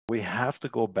We have to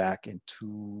go back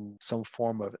into some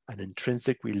form of an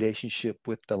intrinsic relationship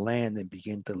with the land and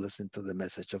begin to listen to the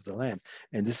message of the land.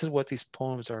 And this is what these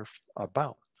poems are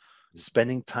about.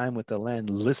 Spending time with the land,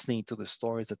 listening to the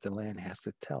stories that the land has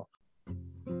to tell.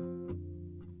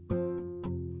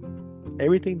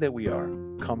 Everything that we are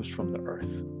comes from the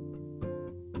earth.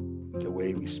 The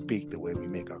way we speak, the way we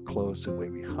make our clothes, the way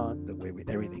we hunt, the way we,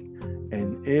 everything.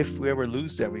 And if we ever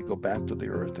lose that, we go back to the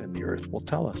earth and the earth will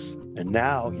tell us. And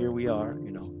now here we are,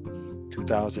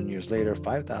 2,000 years later,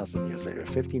 5,000 years later,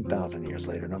 15,000 years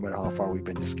later, no matter how far we've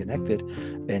been disconnected.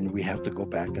 And we have to go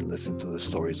back and listen to the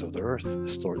stories of the earth,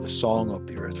 the song of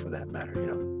the earth for that matter,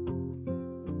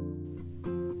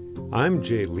 I'm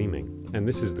Jay Leeming, and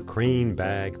this is the Crane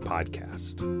Bag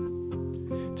Podcast.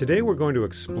 Today we're going to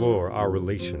explore our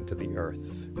relation to the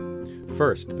earth.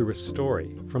 First, through a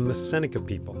story from the Seneca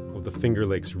people of the Finger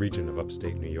Lakes region of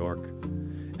upstate New York.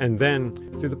 And then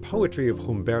through the poetry of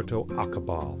Humberto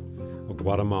Ak'Abal, a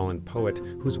Guatemalan poet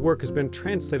whose work has been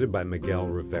translated by Miguel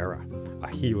Rivera,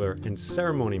 a healer and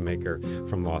ceremony maker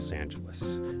from Los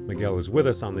Angeles. Miguel is with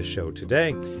us on the show today,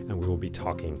 and we will be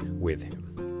talking with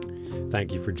him.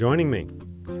 Thank you for joining me.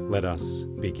 Let us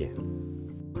begin.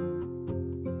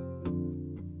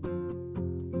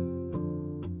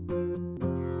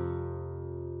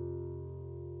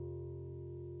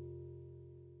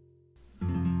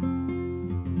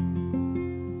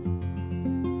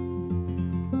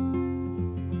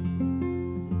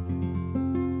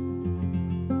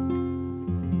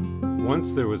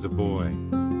 Once there was a boy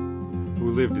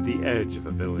who lived at the edge of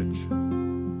a village.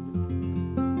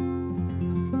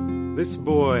 This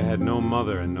boy had no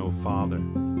mother and no father,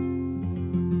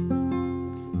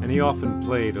 and he often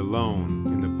played alone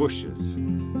in the bushes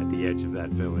at the edge of that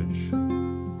village.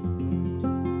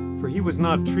 For he was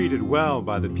not treated well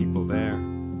by the people there.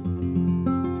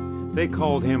 They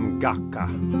called him Gaka,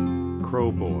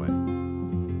 Crow Boy,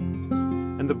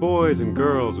 and the boys and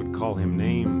girls would call him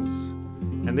names,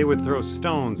 and they would throw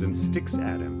stones and sticks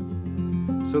at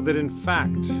him, so that in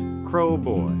fact, Crow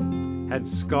Boy had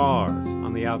scars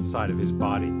on the outside of his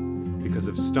body because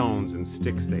of stones and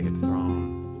sticks they had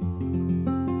thrown.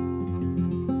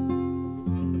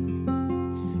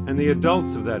 And the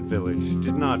adults of that village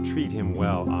did not treat him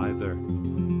well either.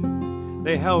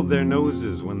 They held their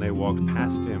noses when they walked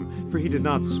past him, for he did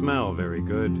not smell very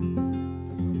good.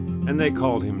 And they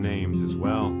called him names as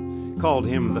well, called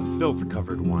him the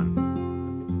filth-covered one.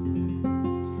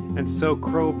 And so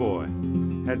Crow Boy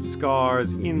had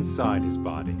scars inside his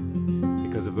body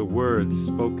because of the words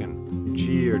spoken,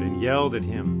 jeered, and yelled at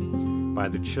him by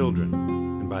the children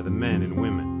and by the men and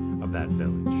women of that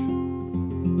village.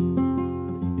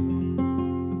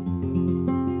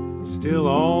 Still,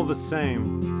 all the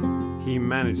same, he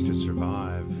managed to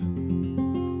survive.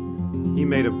 He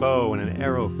made a bow and an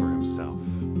arrow for himself,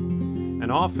 and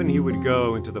often he would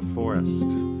go into the forest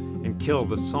and kill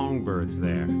the songbirds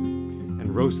there,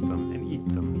 and roast them and eat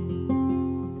them.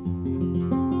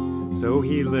 So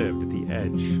he lived at the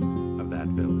edge of that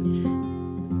village.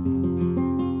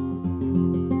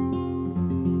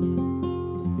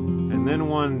 And then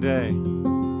one day,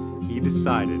 he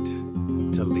decided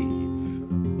to leave.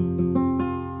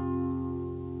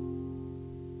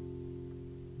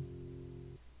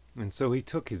 And so he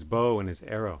took his bow and his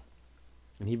arrow,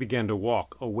 and he began to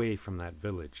walk away from that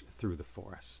village through the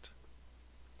forest.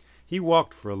 He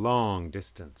walked for a long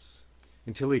distance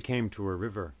until he came to a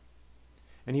river,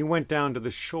 and he went down to the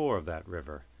shore of that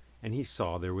river, and he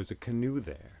saw there was a canoe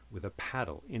there with a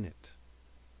paddle in it.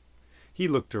 He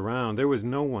looked around. There was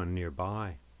no one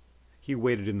nearby. He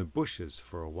waited in the bushes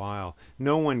for a while.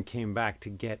 No one came back to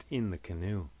get in the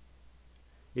canoe.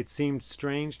 It seemed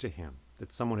strange to him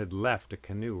that someone had left a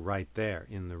canoe right there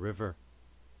in the river.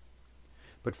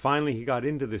 But finally he got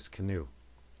into this canoe,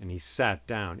 and he sat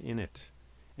down in it.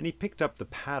 And he picked up the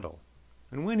paddle,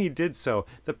 and when he did so,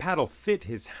 the paddle fit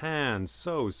his hand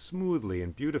so smoothly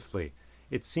and beautifully,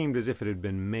 it seemed as if it had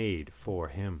been made for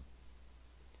him.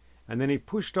 And then he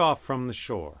pushed off from the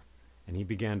shore, and he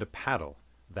began to paddle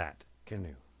that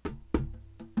canoe.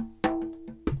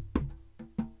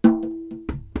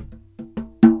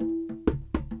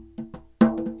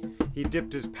 He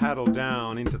dipped his paddle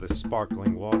down into the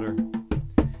sparkling water.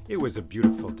 It was a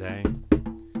beautiful day.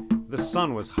 The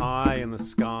sun was high in the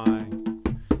sky.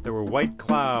 There were white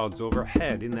clouds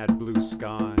overhead in that blue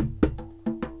sky.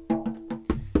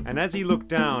 And as he looked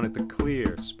down at the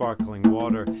clear, sparkling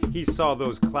water, he saw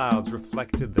those clouds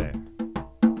reflected there.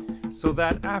 So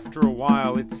that after a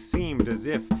while it seemed as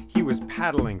if he was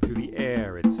paddling through the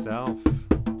air itself.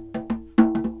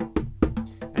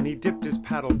 And he dipped his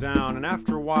paddle down, and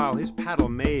after a while his paddle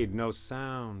made no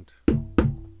sound.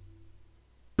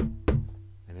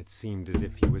 seemed as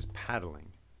if he was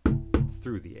paddling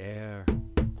through the air.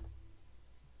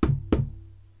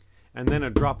 And then a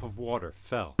drop of water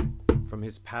fell from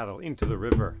his paddle into the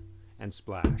river and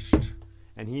splashed,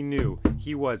 and he knew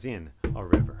he was in a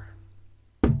river.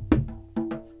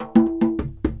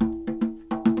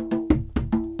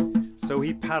 So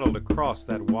he paddled across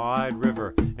that wide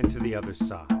river and to the other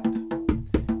side.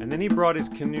 And then he brought his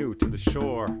canoe to the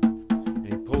shore, and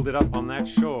he pulled it up on that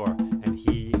shore, and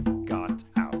he got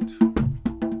out.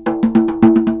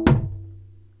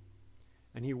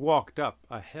 And he walked up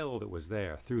a hill that was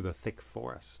there through the thick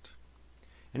forest.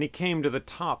 And he came to the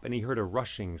top, and he heard a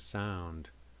rushing sound.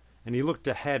 And he looked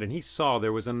ahead, and he saw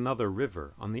there was another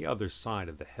river on the other side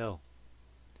of the hill.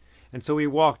 And so he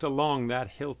walked along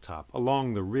that hilltop,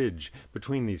 along the ridge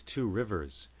between these two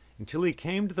rivers, until he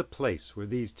came to the place where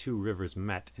these two rivers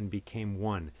met and became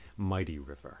one mighty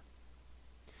river.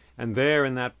 And there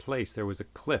in that place there was a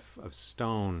cliff of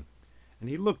stone. And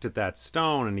he looked at that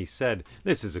stone, and he said,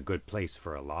 "This is a good place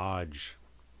for a lodge."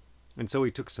 And so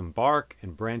he took some bark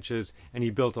and branches, and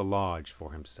he built a lodge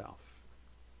for himself.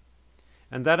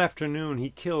 And that afternoon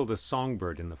he killed a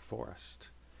songbird in the forest.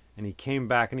 And he came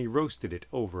back and he roasted it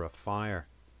over a fire.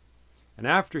 And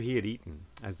after he had eaten,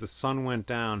 as the sun went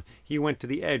down, he went to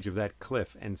the edge of that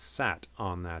cliff and sat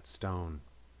on that stone.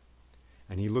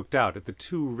 And he looked out at the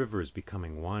two rivers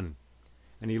becoming one.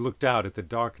 And he looked out at the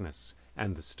darkness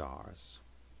and the stars.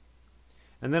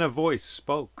 And then a voice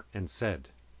spoke and said,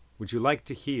 "Would you like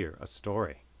to hear a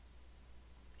story?"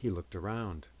 He looked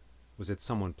around. Was it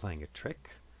someone playing a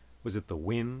trick? Was it the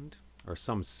wind, or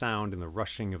some sound in the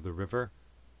rushing of the river?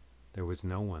 There was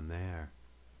no one there.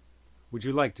 "Would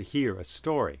you like to hear a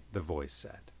story?" the voice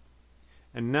said.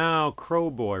 And now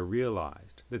Crowboy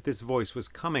realized that this voice was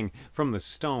coming from the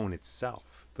stone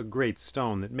itself, the great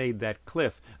stone that made that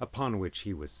cliff upon which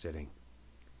he was sitting.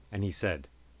 And he said,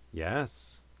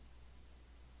 "Yes."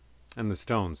 And the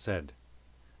stone said,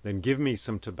 "Then give me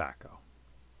some tobacco."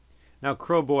 Now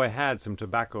Crowboy had some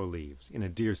tobacco leaves in a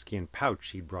deerskin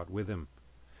pouch he'd brought with him.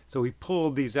 So he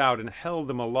pulled these out and held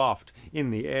them aloft in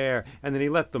the air, and then he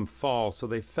let them fall, so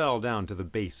they fell down to the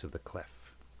base of the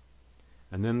cliff.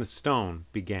 And then the stone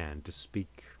began to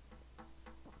speak.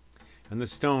 And the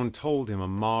stone told him a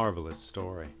marvelous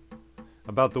story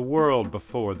about the world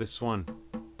before this one,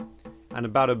 and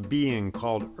about a being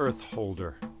called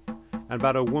Earthholder, and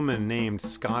about a woman named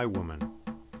Sky Woman,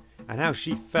 and how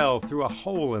she fell through a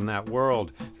hole in that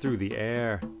world through the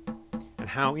air, and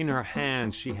how in her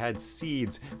hands she had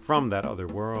seeds from that other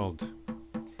world,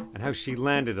 and how she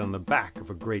landed on the back of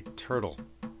a great turtle,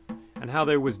 and how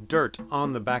there was dirt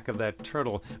on the back of that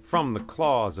turtle from the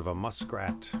claws of a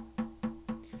muskrat,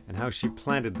 and how she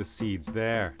planted the seeds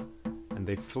there, and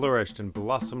they flourished and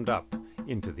blossomed up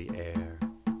into the air.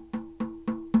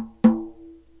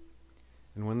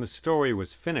 And when the story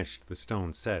was finished, the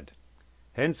stone said,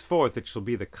 "Henceforth it shall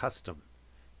be the custom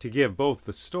to give both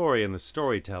the story and the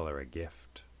storyteller a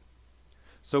gift."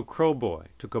 So Crowboy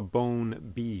took a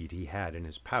bone bead he had in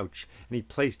his pouch, and he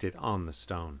placed it on the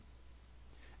stone.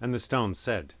 And the stone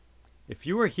said, "If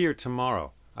you are here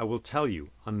tomorrow, I will tell you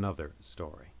another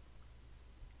story."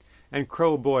 And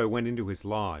Crowboy went into his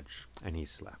lodge, and he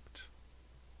slept.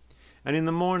 And in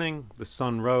the morning the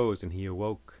sun rose, and he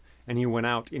awoke, and he went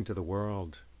out into the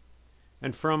world.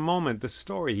 And for a moment the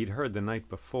story he'd heard the night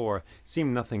before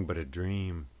seemed nothing but a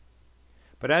dream.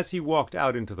 But as he walked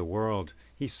out into the world,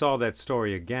 he saw that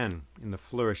story again in the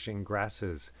flourishing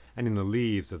grasses and in the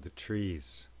leaves of the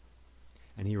trees.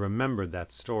 And he remembered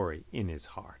that story in his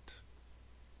heart.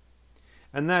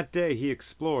 And that day he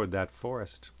explored that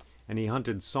forest, and he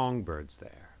hunted songbirds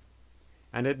there.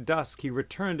 And at dusk he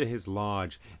returned to his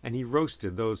lodge, and he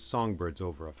roasted those songbirds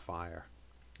over a fire.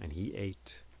 And he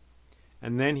ate.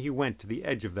 And then he went to the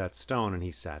edge of that stone, and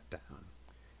he sat down.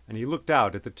 And he looked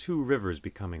out at the two rivers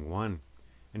becoming one,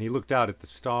 and he looked out at the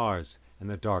stars and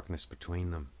the darkness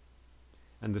between them.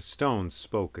 And the stone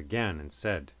spoke again and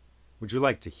said, "Would you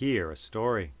like to hear a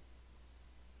story?"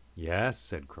 "Yes,"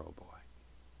 said Crowboy.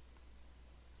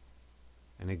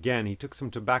 And again he took some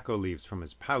tobacco leaves from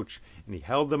his pouch, and he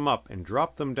held them up and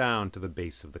dropped them down to the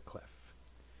base of the cliff.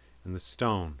 And the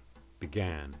stone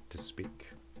began to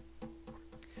speak.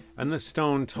 And the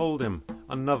stone told him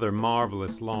another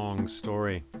marvelous long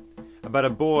story about a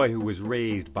boy who was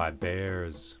raised by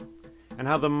bears, and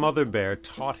how the mother bear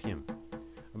taught him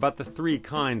about the three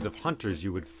kinds of hunters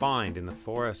you would find in the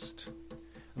forest,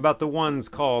 about the ones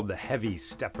called the heavy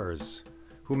steppers,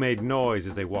 who made noise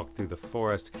as they walked through the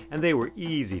forest, and they were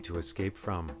easy to escape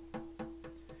from,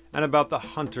 and about the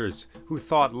hunters who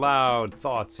thought loud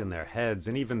thoughts in their heads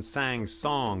and even sang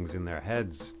songs in their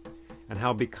heads, and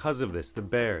how because of this the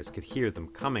bears could hear them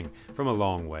coming from a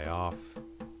long way off.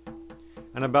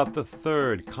 And about the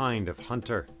third kind of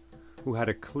hunter, who had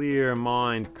a clear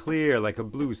mind, clear like a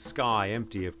blue sky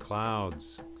empty of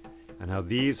clouds, and how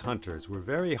these hunters were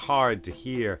very hard to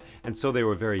hear, and so they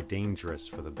were very dangerous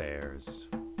for the bears.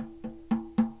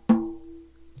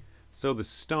 So the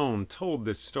stone told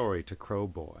this story to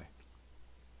Crowboy.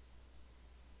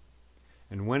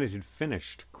 And when it had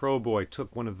finished, Crowboy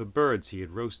took one of the birds he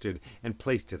had roasted and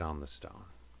placed it on the stone.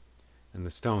 And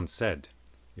the stone said,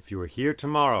 "If you are here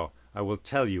tomorrow, I will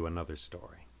tell you another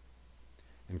story."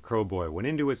 And Crowboy went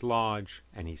into his lodge,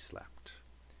 and he slept.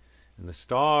 And the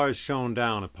stars shone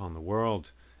down upon the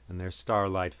world, and their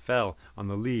starlight fell on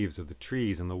the leaves of the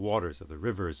trees and the waters of the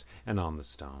rivers and on the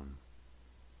stone.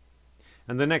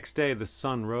 And the next day the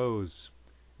sun rose,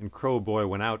 and Crowboy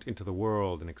went out into the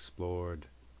world and explored.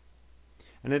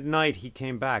 And at night he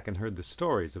came back and heard the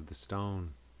stories of the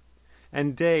stone.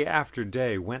 And day after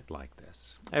day went like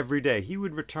this. Every day he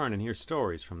would return and hear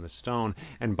stories from the stone,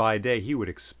 and by day he would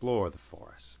explore the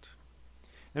forest.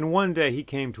 And one day he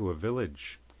came to a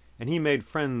village, and he made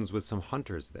friends with some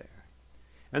hunters there.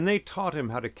 And they taught him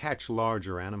how to catch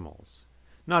larger animals,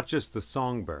 not just the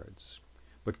songbirds,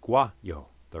 but guayo,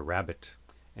 the rabbit,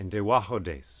 and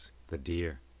dewajodes, the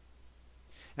deer.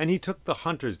 And he took the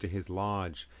hunters to his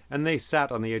lodge, and they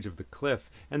sat on the edge of the cliff,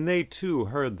 and they too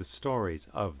heard the stories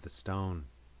of the stone.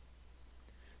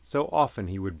 So often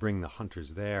he would bring the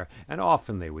hunters there, and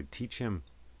often they would teach him.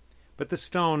 But the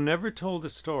stone never told a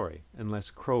story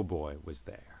unless Crowboy was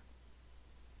there.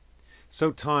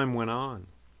 So time went on,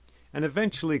 and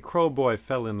eventually Crowboy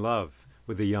fell in love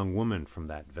with a young woman from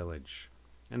that village,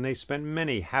 and they spent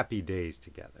many happy days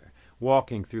together,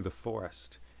 walking through the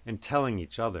forest and telling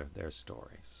each other their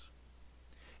stories.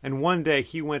 And one day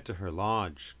he went to her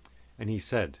lodge, and he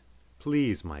said,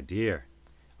 "Please, my dear,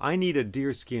 I need a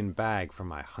deerskin bag for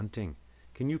my hunting.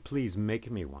 Can you please make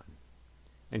me one?"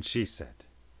 And she said,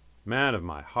 "Man of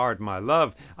my heart, my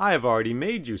love, I have already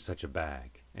made you such a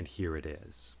bag, and here it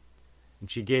is." And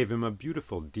she gave him a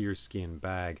beautiful deerskin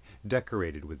bag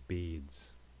decorated with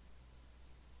beads.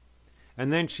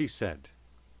 And then she said,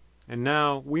 "And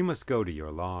now we must go to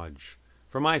your lodge,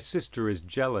 for my sister is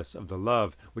jealous of the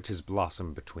love which has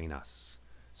blossomed between us.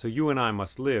 So you and I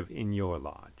must live in your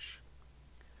lodge."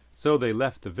 So they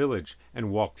left the village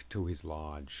and walked to his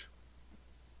lodge.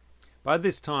 By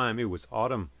this time it was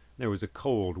autumn. There was a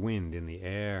cold wind in the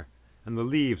air, and the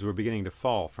leaves were beginning to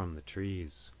fall from the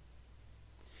trees.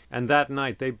 And that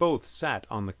night they both sat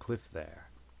on the cliff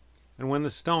there. And when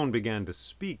the stone began to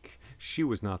speak, she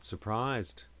was not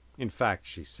surprised. In fact,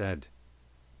 she said,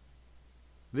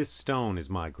 "This stone is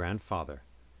my grandfather,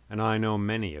 and I know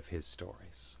many of his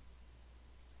stories."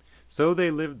 So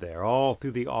they lived there all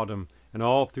through the autumn and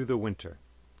all through the winter,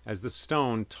 as the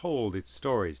stone told its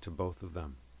stories to both of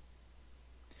them.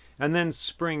 And then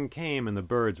spring came, and the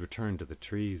birds returned to the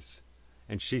trees.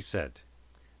 And she said,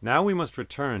 "Now we must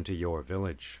return to your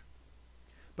village."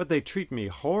 "But they treat me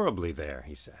horribly there,"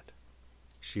 he said.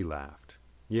 She laughed.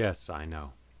 "Yes, I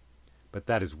know, but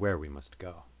that is where we must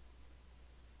go."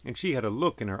 And she had a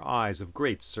look in her eyes of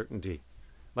great certainty,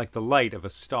 like the light of a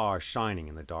star shining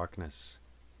in the darkness.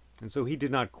 And so he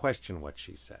did not question what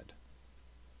she said.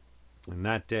 And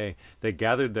that day they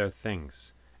gathered their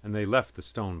things, and they left the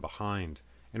stone behind,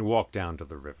 and walked down to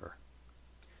the river.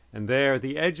 And there, at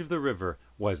the edge of the river,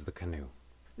 was the canoe.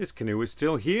 "This canoe is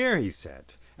still here," he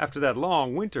said. "After that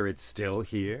long winter, it's still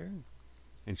here."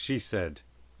 And she said,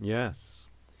 "Yes,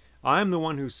 I am the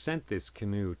one who sent this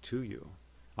canoe to you.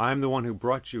 I am the one who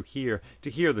brought you here to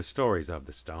hear the stories of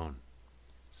the stone.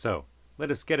 So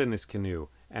let us get in this canoe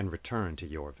and return to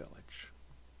your village."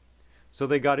 So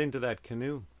they got into that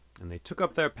canoe, and they took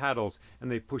up their paddles, and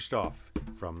they pushed off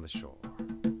from the shore.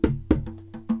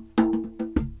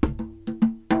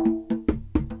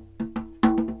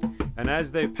 And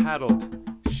as they paddled,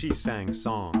 she sang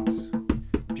songs,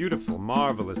 beautiful,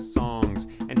 marvelous songs,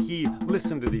 and he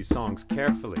listened to these songs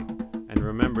carefully and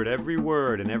remembered every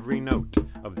word and every note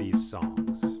of these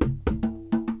songs.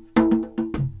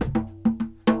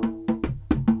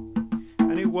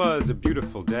 And it was a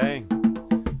beautiful day,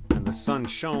 and the sun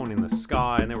shone in the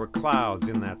sky, and there were clouds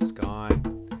in that sky.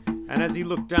 And as he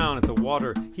looked down at the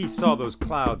water, he saw those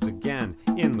clouds again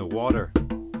in the water,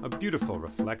 a beautiful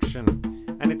reflection,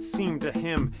 and it seemed to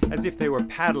him as if they were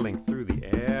paddling through the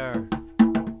air.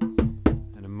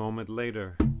 And a moment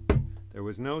later, there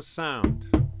was no sound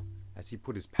as he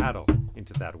put his paddle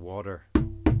into that water,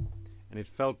 and it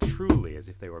felt truly as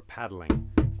if they were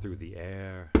paddling through the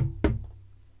air.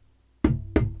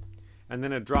 And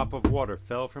then a drop of water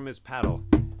fell from his paddle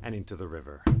and into the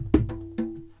river.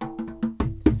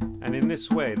 And in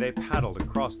this way they paddled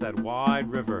across that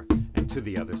wide river and to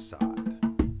the other side.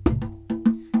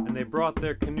 And they brought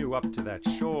their canoe up to that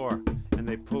shore, and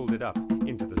they pulled it up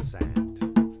into the sand.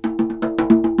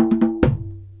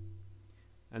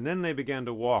 And then they began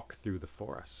to walk through the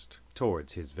forest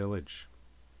towards his village.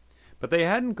 But they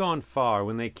hadn't gone far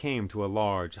when they came to a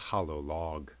large hollow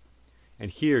log.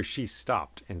 And here she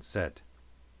stopped and said,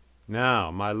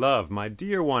 "Now, my love, my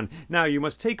dear one, now you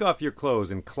must take off your clothes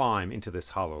and climb into this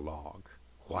hollow log."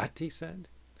 "What?" he said.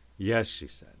 "Yes," she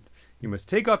said, "you must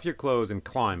take off your clothes and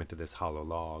climb into this hollow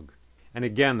log." And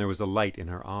again there was a light in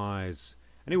her eyes,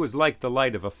 and it was like the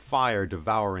light of a fire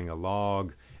devouring a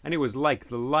log, and it was like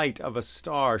the light of a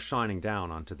star shining down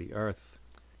onto the earth.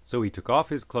 So he took off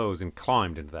his clothes and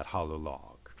climbed into that hollow log.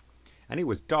 And it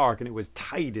was dark and it was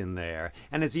tight in there,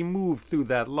 and as he moved through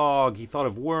that log, he thought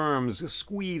of worms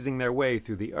squeezing their way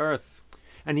through the earth,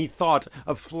 and he thought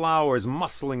of flowers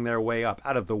muscling their way up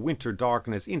out of the winter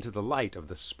darkness into the light of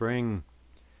the spring.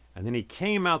 And then he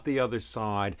came out the other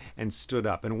side and stood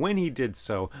up, and when he did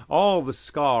so, all the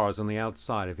scars on the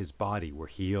outside of his body were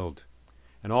healed,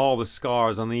 and all the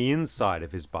scars on the inside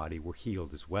of his body were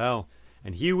healed as well,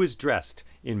 and he was dressed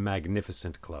in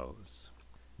magnificent clothes.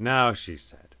 "Now," she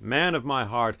said, "man of my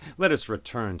heart, let us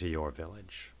return to your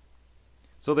village."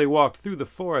 So they walked through the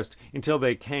forest until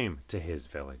they came to his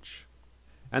village.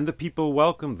 And the people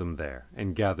welcomed them there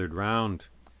and gathered round.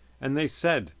 And they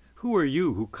said, "Who are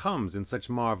you who comes in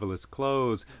such marvelous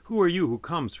clothes? Who are you who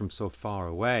comes from so far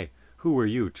away? Who are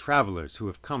you, travelers, who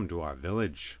have come to our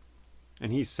village?"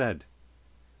 And he said,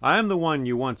 "I am the one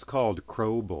you once called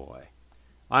Crow Boy.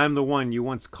 I am the one you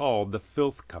once called the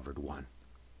Filth-Covered One.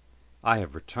 I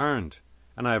have returned,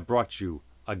 and I have brought you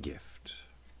a gift."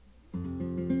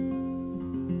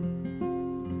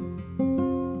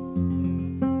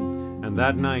 And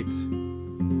that night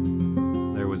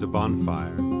there was a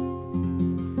bonfire,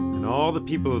 and all the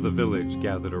people of the village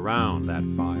gathered around that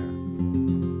fire.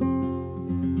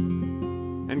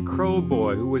 And Crow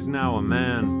Boy, who was now a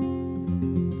man,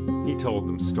 he told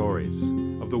them stories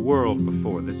of the world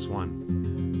before this one.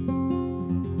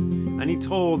 And he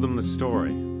told them the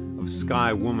story of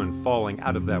Sky Woman falling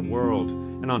out of that world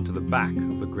and onto the back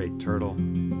of the great turtle.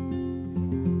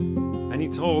 And he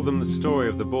told them the story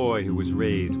of the boy who was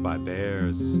raised by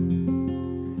bears,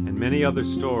 and many other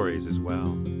stories as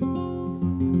well.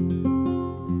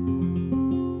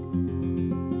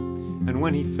 And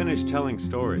when he finished telling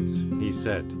stories, he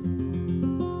said,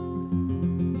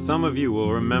 "Some of you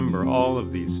will remember all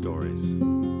of these stories.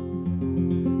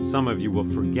 Some of you will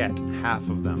forget half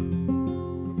of them.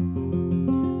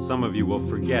 Some of you will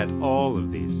forget all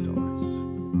of these stories.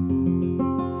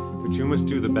 But you must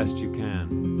do the best you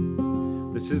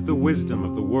can. This is the wisdom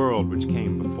of the world which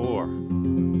came before,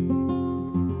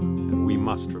 and we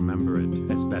must remember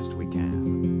it as best we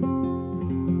can."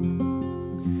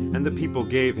 And the people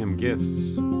gave him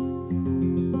gifts,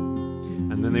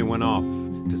 and then they went off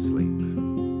to sleep.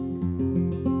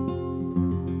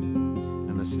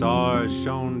 And the stars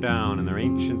shone down in their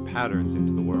ancient patterns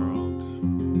into the world.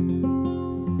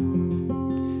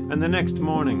 And the next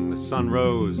morning the sun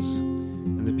rose,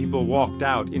 and the people walked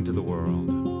out into the world.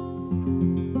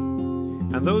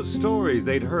 And those stories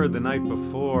they'd heard the night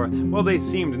before, well, they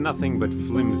seemed nothing but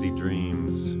flimsy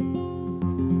dreams.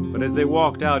 But as they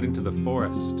walked out into the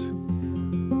forest,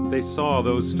 they saw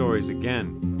those stories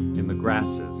again in the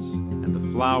grasses and the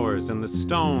flowers and the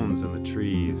stones and the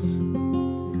trees.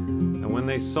 And when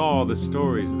they saw the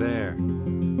stories there,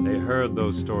 they heard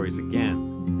those stories again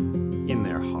in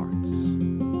their hearts.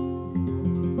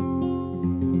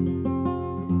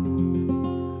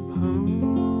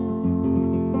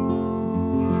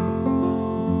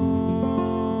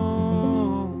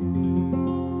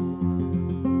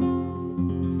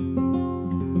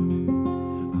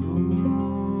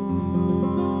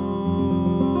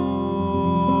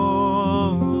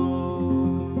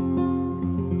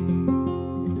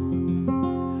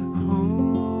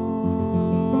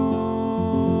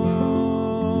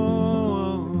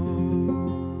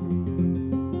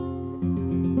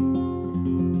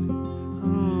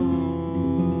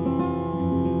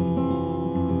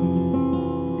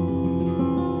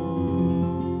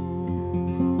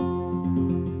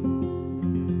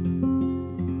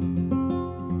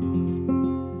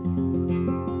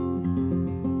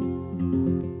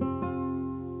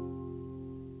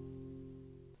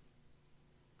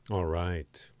 All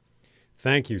right.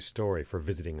 Thank you, Story, for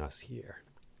visiting us here.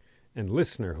 And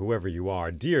listener, whoever you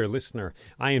are, dear listener,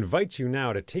 I invite you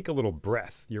now to take a little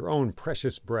breath, your own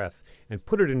precious breath, and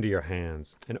put it into your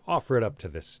hands and offer it up to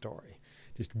this story.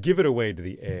 Just give it away to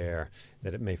the air,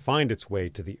 that it may find its way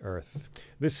to the earth.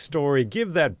 This story,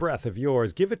 give that breath of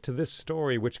yours, give it to this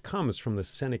story which comes from the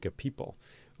Seneca people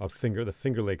of the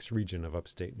Finger Lakes region of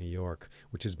upstate New York,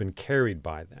 which has been carried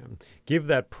by them. Give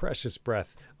that precious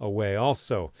breath away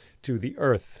also to the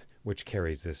earth which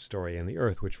carries this story, and the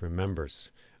earth which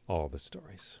remembers all the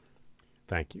stories.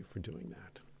 Thank you for doing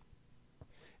that.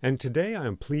 And today I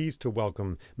am pleased to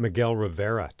welcome Miguel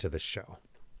Rivera to the show.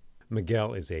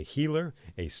 Miguel is a healer,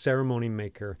 a ceremony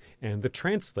maker, and the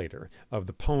translator of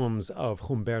the poems of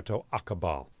Humberto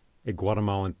Ak'Abal, a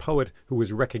Guatemalan poet who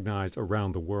is recognized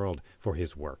around the world for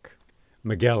his work.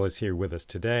 Miguel is here with us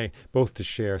today, both to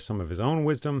share some of his own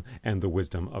wisdom and the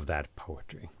wisdom of that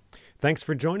poetry. Thanks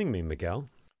for joining me, Miguel.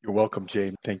 You're welcome,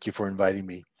 Jay. Thank you for inviting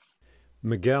me.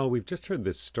 Miguel, we've just heard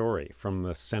this story from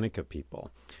the Seneca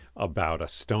people about a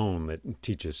stone that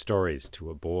teaches stories to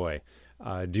a boy.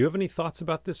 Do you have any thoughts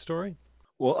about this story?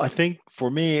 Well, I think for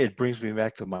me, it brings me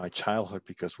back to my childhood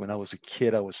because when I was a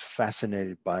kid, I was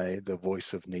fascinated by the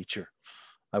voice of nature.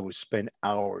 I would spend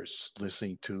hours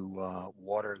listening to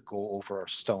water go over a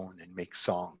stone and make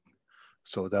song.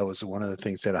 So that was one of the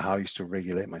things that how I used to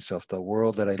regulate myself. The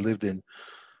world that I lived in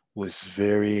was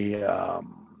very,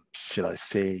 should I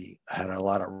say, had a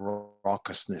lot of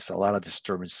raucousness, a lot of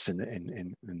disturbance in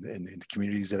the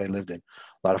communities that I lived in.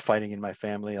 A lot of fighting in my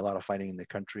family, a lot of fighting in the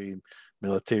country,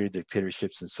 military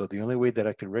dictatorships. And so the only way that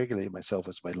I could regulate myself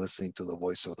was by listening to the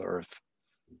voice of the earth,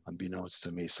 unbeknownst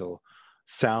to me. So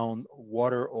sound,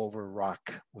 water over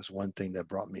rock was one thing that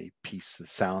brought me peace. The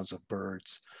sounds of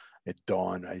birds at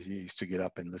dawn. I used to get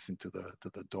up and listen to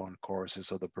the dawn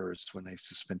choruses of the birds when I used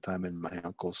to spend time in my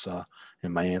uncle's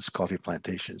and my aunt's coffee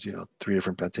plantations. You know, 3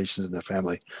 different plantations in the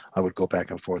family. I would go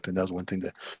back and forth, and that was one thing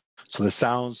that. So the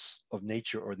sounds of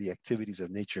nature or the activities of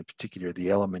nature, in particular,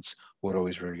 the elements, would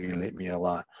always regulate me a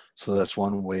lot. So that's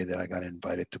one way that I got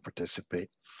invited to participate.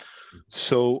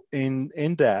 So in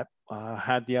that, I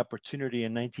had the opportunity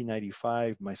in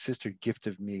 1995. My sister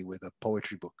gifted me with a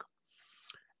poetry book.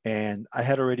 And I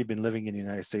had already been living in the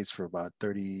United States for about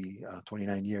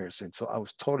 29 years. And so I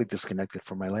was totally disconnected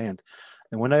from my land.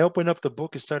 And when I opened up the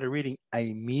book and started reading, I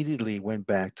immediately went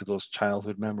back to those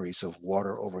childhood memories of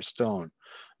water over stone,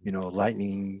 you know,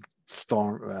 lightning,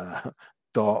 storm,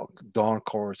 dawn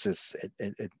choruses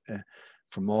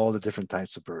from all the different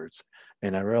types of birds.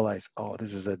 And I realized, oh,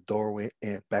 this is a doorway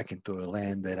back into a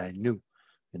land that I knew.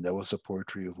 And that was the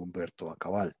poetry of Humberto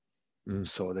Ak'Abal.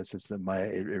 So this is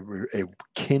it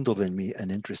kindled in me an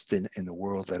interest in the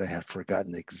world that I had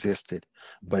forgotten existed,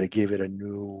 but it gave it a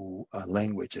new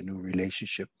language, a new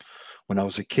relationship. When I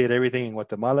was a kid, everything in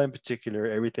Guatemala in particular,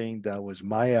 everything that was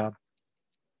Maya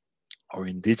or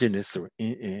indigenous or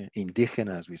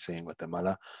indigena, as we say in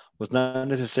Guatemala, was not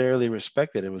necessarily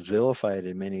respected. It was vilified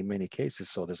in many cases.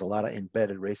 So there's a lot of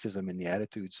embedded racism in the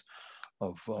attitudes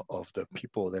of the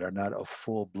people that are not of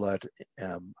full blood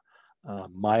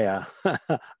Maya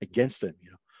against them,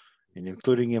 you know, and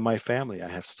including in my family. I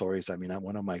have stories. I mean,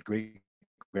 one of my great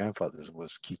grandfathers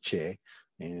was Quiche,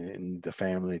 and the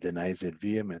family denies it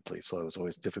vehemently. So it was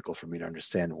always difficult for me to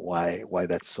understand why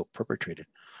that's so perpetrated.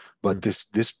 But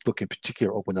this book in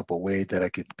particular opened up a way that I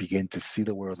could begin to see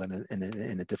the world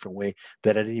in a different way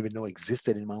that I didn't even know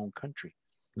existed in my own country.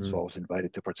 So I was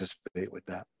invited to participate with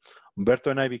that. Humberto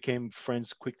and I became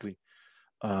friends quickly.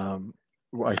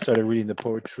 I started reading the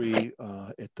poetry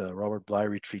at the Robert Bly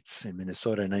retreats in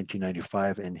Minnesota in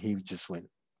 1995, and he just went,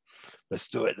 "Let's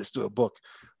do it. Let's do a book."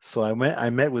 So I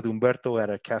met with Humberto at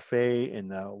a cafe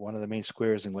in one of the main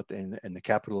squares in the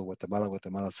capital of Guatemala,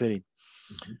 Guatemala City,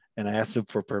 and I asked him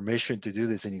for permission to do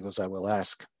this, and he goes, "I will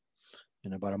ask."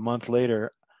 And about a month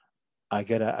later, I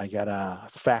got a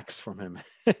fax from him.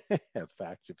 A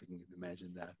fax, if you can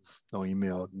imagine that. No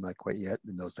email, not quite yet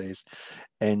in those days.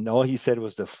 And all he said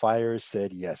was the fire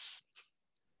said yes.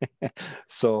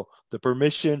 So the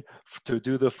permission to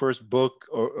do the first book,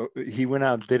 or he went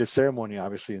out and did a ceremony,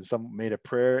 obviously, and some made a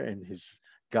prayer, and his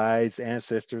guides,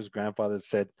 ancestors, grandfathers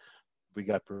said, "We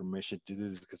got permission to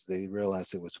do this," because they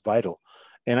realized it was vital.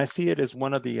 And I see it as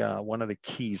one of the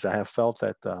keys. I have felt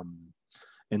that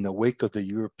in the wake of the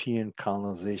European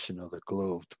colonization of the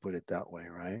globe, to put it that way,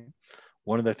 right?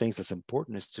 One of the things that's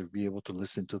important is to be able to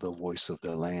listen to the voice of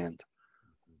the land.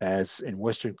 As in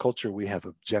Western culture, we have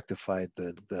objectified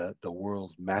the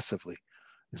world massively.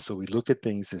 And so we look at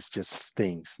things as just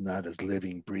things, not as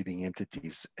living, breathing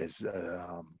entities, as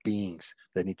beings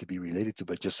that need to be related to,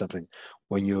 but just something.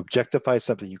 When you objectify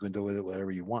something, you can do with it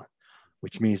whatever you want,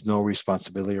 which means no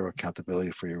responsibility or accountability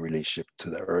for your relationship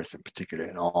to the earth in particular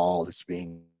and all its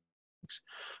beings.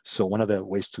 So one of the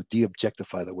ways to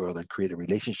de-objectify the world and create a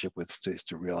relationship with it is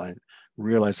to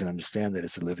realize and understand that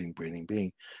it's a living, breathing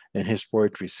being. And his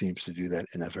poetry seems to do that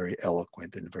in a very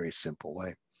eloquent and very simple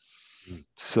way. Mm.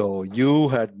 So you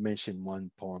had mentioned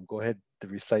one poem. Go ahead to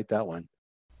recite that one.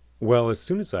 Well, as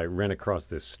soon as I ran across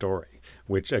this story,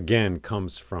 which again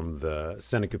comes from the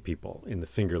Seneca people in the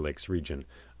Finger Lakes region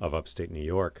of upstate New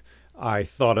York, I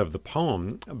thought of the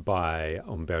poem by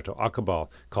Humberto Ak'Abal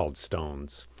called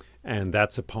Stones. And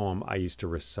that's a poem I used to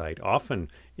recite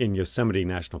often in Yosemite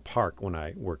National Park when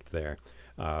I worked there.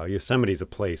 Yosemite is a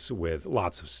place with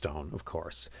lots of stone, of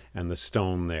course, and the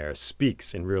stone there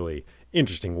speaks in really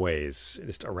interesting ways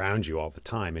just around you all the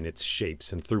time in its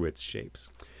shapes and through its shapes.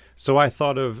 So I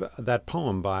thought of that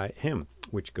poem by him,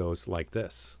 which goes like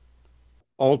this: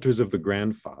 Altars of the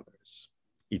grandfathers,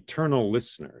 eternal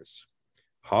listeners,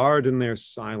 hard in their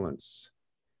silence,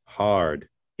 hard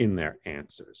in their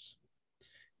answers.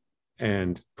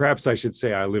 And perhaps I should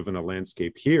say I live in a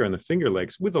landscape here in the Finger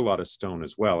Lakes with a lot of stone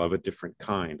as well, of a different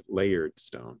kind, layered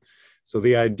stone. So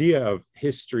the idea of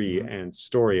history and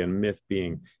story and myth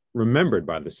being remembered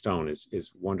by the stone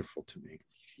is wonderful to me.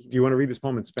 Do you want to read this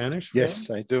poem in Spanish? Yes,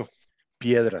 I do.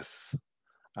 Piedras,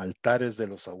 altares de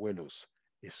los abuelos,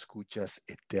 escuchas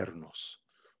eternos,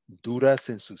 duras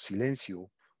en su silencio,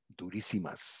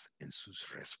 durísimas en sus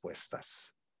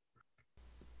respuestas.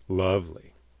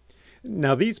 Lovely.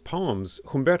 Now, these poems,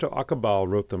 Humberto Ak'Abal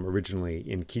wrote them originally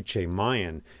in Quiche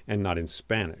Mayan and not in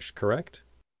Spanish, correct?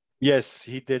 Yes,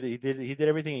 he did. He did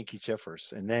everything in Quiche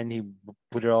first, and then he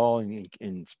put it all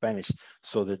in Spanish.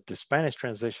 So that the Spanish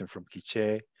translation from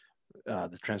Quiche,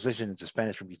 the translation into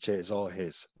Spanish from Quiche is all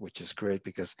his, which is great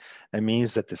because it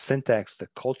means that the syntax, the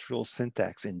cultural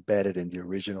syntax embedded in the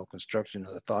original construction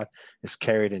of the thought, is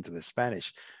carried into the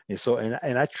Spanish. And so,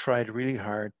 and I tried really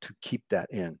hard to keep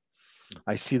that in.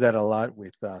 I see that a lot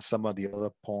with some of the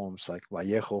other poems, like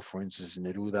Vallejo, for instance,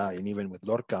 Neruda, and even with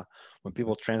Lorca, when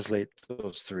people translate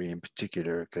those three in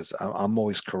particular, because I'm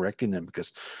always correcting them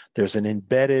because there's an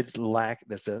embedded lack,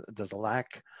 there's a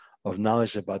lack of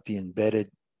knowledge about the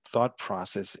embedded thought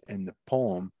process in the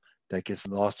poem that gets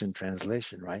lost in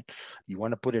translation, right? You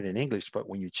want to put it in English, but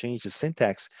when you change the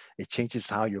syntax, it changes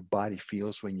how your body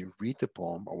feels when you read the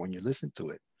poem or when you listen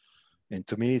to it. And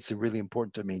to me, it's really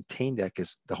important to maintain that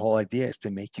because the whole idea is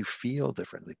to make you feel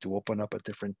differently, to open up a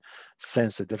different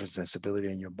sense, a different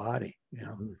sensibility in your body, you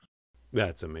know?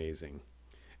 That's amazing.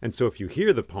 And so if you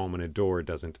hear the poem and a door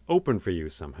doesn't open for you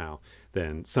somehow,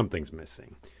 then something's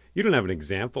missing. You don't have an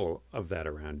example of that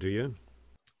around, do you?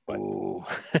 Oh,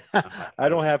 I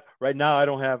don't have right now. I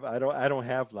don't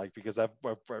have like because I've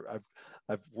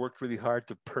worked really hard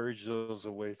to purge those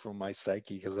away from my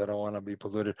psyche because I don't want to be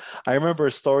polluted. I remember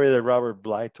a story that Robert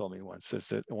Bly told me once. Is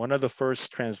that one of the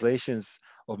first translations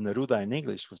of Neruda in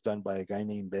English was done by a guy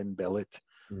named Ben Bellet.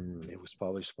 It was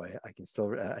published by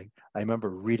I remember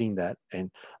reading that, and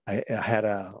I had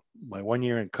my 1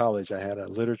 year in college I had a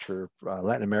literature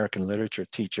Latin American literature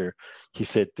teacher. He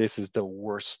said this is the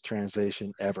worst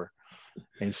translation ever.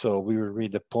 And so we would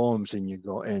read the poems and you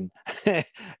go and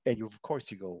and you of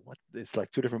course you go, what, it's like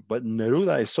two different, but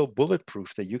Neruda is so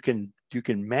bulletproof that you can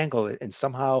mangle it and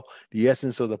somehow the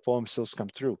essence of the poem still come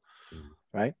through,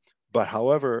 right? But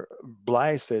however,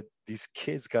 Bly said these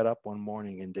kids got up one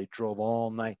morning and they drove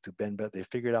all night to Ben Bellet. They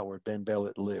figured out where Ben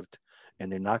Bellet lived, and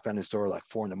they knocked on his door like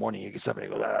 4 in the morning. He gets up and he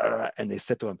goes, "Ah," and they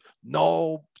said to him,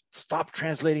 "No, stop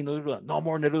translating Neruda. No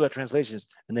more Neruda translations."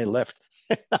 And they left.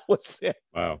 That was it.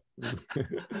 Wow.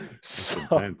 So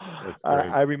That's great.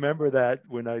 I remember that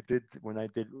when I did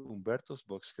Umberto's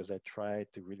books because I tried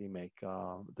to really make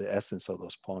the essence of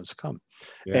those poems come.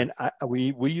 Yeah. And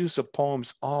we use the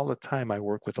poems all the time. I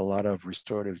work with a lot of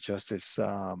restorative justice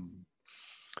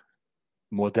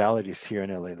modalities here in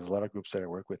LA. There's a lot of groups that I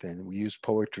work with, and we use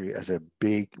poetry as a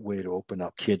big way to open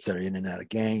up kids that are in and out of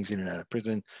gangs, in and out of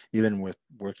prison, even with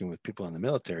working with people in the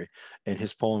military. And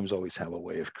his poems always have a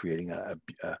way of creating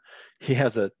he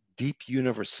has a deep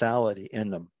universality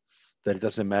in them that it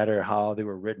doesn't matter how they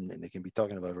were written, and they can be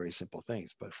talking about very simple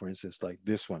things. But for instance, like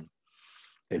this one,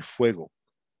 El Fuego.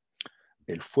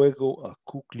 El fuego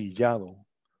acuclillado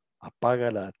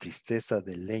apaga la tristeza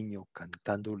del leño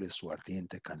cantándole su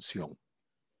ardiente canción.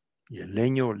 Y el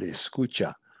leño le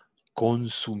escucha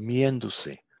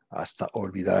consumiéndose hasta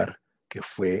olvidar que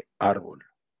fue árbol.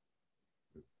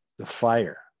 The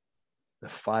fire,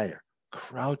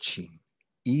 crouching,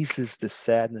 eases the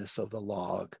sadness of the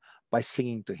log by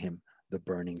singing to him the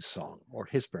burning song or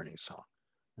his burning song.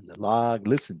 And the log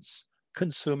listens,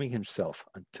 consuming himself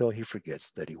until he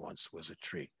forgets that he once was a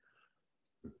tree.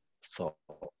 So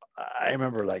I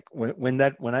remember like when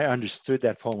I understood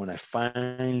that poem, when I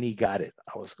finally got it,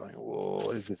 I was going,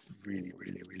 "Whoa, this is really,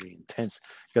 really, really intense,"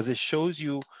 because it shows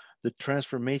you the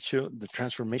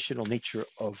transformational nature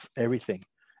of everything.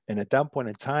 And at that point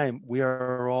in time, we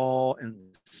are all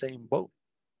in the same boat.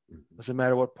 Mhm. Doesn't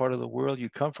matter what part of the world you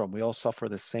come from. We all suffer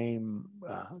the same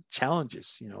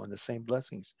challenges, and the same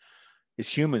blessings. As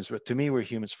humans, but to me, we're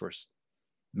humans first,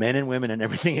 men and women and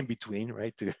everything in between,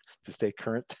 right? To stay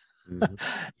current. Mhm.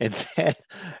 and then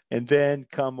and then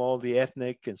come all the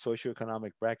ethnic and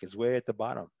socioeconomic brackets way at the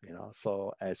bottom.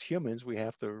 So as humans, we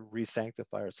have to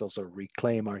re-sanctify ourselves or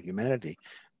reclaim our humanity.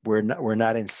 We're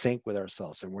not in sync with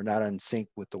ourselves, and we're not in sync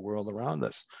with the world around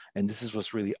us. And this is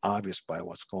what's really obvious by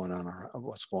what's going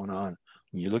on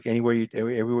when you look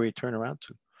everywhere you turn around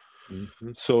to.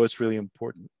 Mhm. So it's really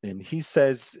important. And he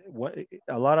says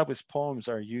a lot of his poems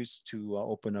are used to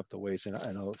open up the ways. And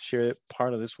I'll share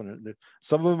part of this one.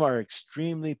 Some of them are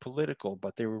extremely political,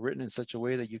 but they were written in such a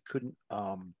way that you couldn't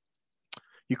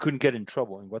get in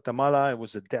trouble. In Guatemala, it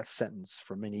was a death sentence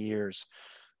for many years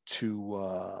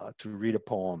to read a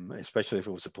poem, especially if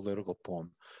it was a political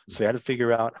poem. So you had to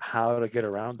figure out how to get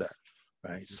around that,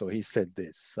 right? So he said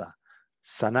this.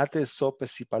 Zanates,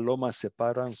 sopes y palomas se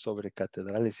paran sobre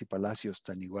catedrales y palacios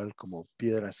tan igual como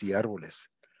piedras y árboles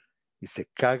y se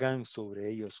cagan sobre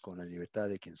ellos con la libertad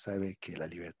de quien sabe que la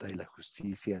libertad y la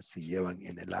justicia se llevan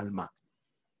en el alma.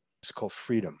 It's called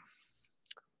freedom.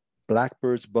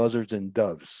 Blackbirds, buzzards, and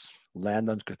doves land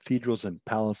on cathedrals and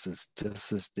palaces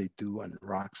just as they do on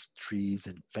rocks, trees,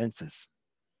 and fences.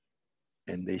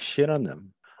 And they shit on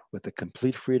them with the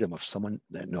complete freedom of someone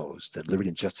that knows that liberty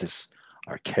and justice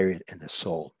are carried in the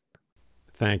soul.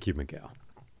 Thank you, Miguel.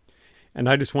 And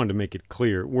I just wanted to make it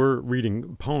clear we're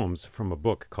reading poems from a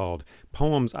book called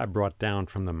Poems I Brought Down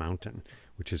from the Mountain,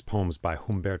 which is poems by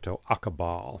Humberto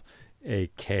Ak'Abal,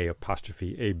 A-K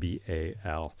apostrophe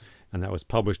A-B-A-L. And that was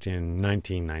published in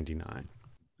 1999.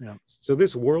 Yeah. So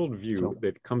this worldview So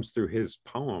that comes through his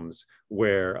poems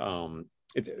where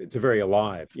it's a very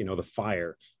alive, the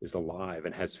fire is alive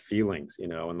and has feelings,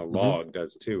 and the mhm. log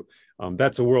does too.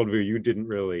 That's a worldview you didn't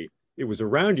really, it was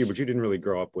around you, but you didn't really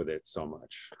grow up with it so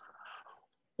much.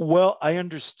 Well, I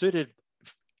understood it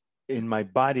in my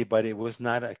body, but it was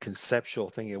not a conceptual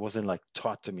thing. It wasn't like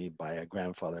taught to me by a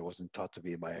grandfather. It wasn't taught to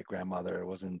me by a grandmother. I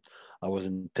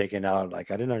wasn't taken out.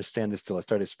 Like I didn't understand this till I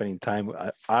started spending time.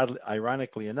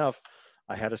 Ironically enough,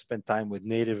 I had to spend time with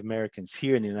Native Americans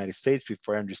here in the United States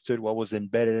before I understood what was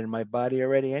embedded in my body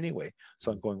already anyway.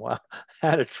 So I'm going, wow, I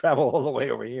had to travel all the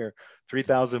way over here,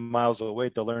 3,000 miles away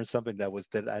to learn something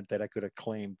that I could have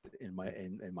claimed in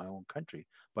my own country.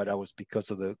 But that was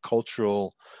because of the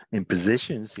cultural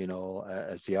impositions,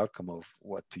 as the outcome of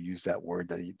what, to use that word,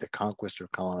 the conquest or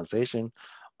colonization.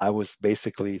 I was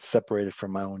basically separated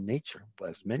from my own nature,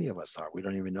 as many of us are. We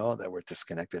don't even know that we're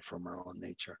disconnected from our own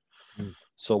nature. Mm.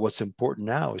 So what's important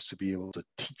now is to be able to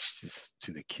teach this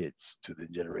to the kids, to the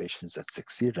generations that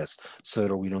succeed us, so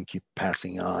that we don't keep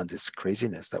passing on this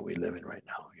craziness that we live in right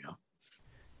now.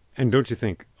 And don't you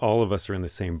think all of us are in the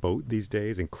same boat these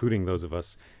days, including those of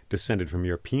us descended from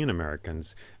European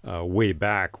Americans way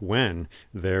back when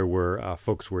there were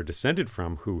folks we're descended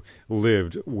from who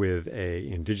lived with a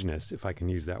indigenous, if I can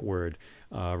use that word,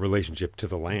 relationship to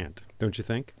the land? Don't you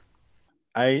think?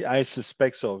 I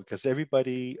suspect so, because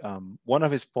everybody, one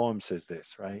of his poems says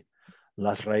this, right?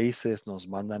 Las raíces nos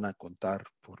mandan a contar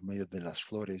por medio de las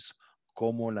flores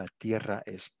cómo la tierra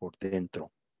es por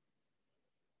dentro.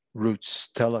 Roots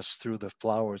tell us through the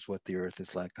flowers what the earth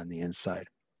is like on the inside.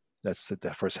 That's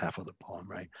the first half of the poem,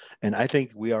 right? And I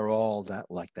think we are all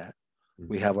like that.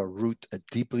 We Mm-hmm. have a root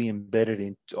deeply embedded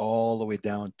in all the way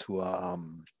down to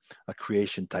a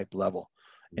creation type level.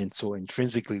 And so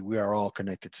intrinsically, we are all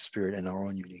connected to spirit in our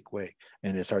own unique way.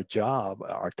 And it's our job,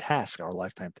 our task, our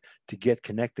lifetime to get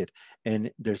connected.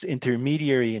 And there's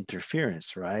intermediary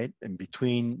interference, right? In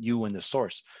between you and the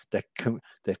source that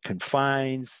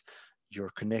confines your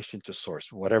connection to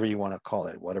source, whatever you want to call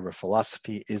it, whatever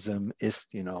philosophy, ism, is,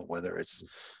 whether it's,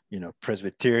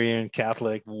 Presbyterian,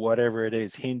 Catholic, whatever it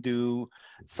is, Hindu,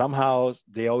 somehow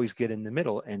they always get in the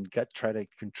middle and try to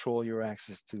control your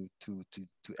access to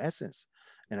essence.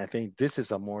 And I think this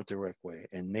is a more direct way.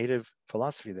 In native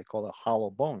philosophy, they call it hollow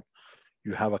bone.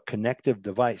 You have a connective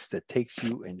device that takes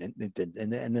you, and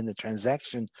then the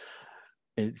transaction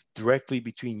is directly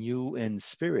between you and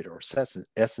spirit or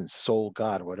essence, soul,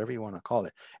 God, whatever you want to call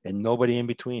it, and nobody in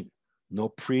between. No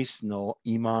priest, no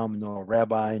imam, no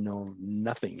rabbi, no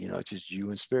nothing. It's just you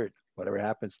and spirit. Whatever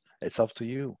happens, it's up to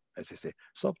you, as they say.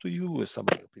 It's up to you, as some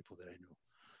of the people that I know.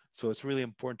 So it's really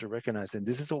important to recognize, and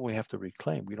this is what we have to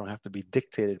reclaim. We don't have to be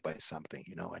dictated by something,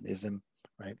 an ism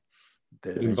right?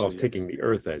 That It involves eventually taking the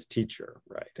earth as teacher,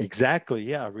 right? exactly,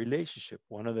 yeah, relationship.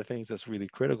 One of the things that's really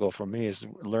critical for me is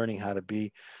learning how to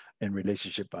be in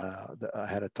relationship. I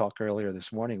had a talk earlier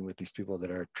this morning with these people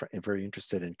that are very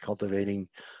interested in cultivating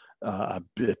a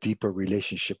deeper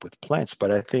relationship with plants. But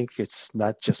I think it's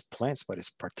not just plants, but it's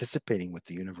participating with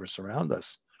the universe around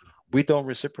us. We don't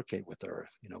reciprocate with the earth.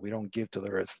 We don't give to the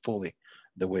earth fully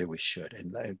the way we should,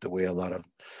 and the way a lot of.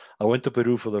 I went to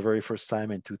Peru for the very first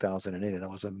time in 2008, and I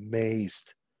was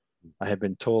amazed. I had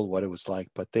been told what it was like,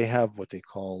 but they have what they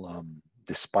call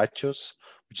despachos,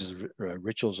 which is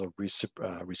rituals of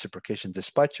reciprocation.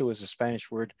 Despacho is a Spanish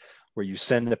word where you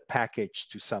send a package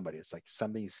to somebody. It's like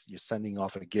you're sending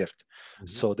off a gift. Mm-hmm.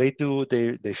 So they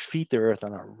feed the earth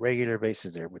on a regular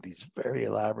basis there with these very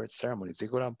elaborate ceremonies. They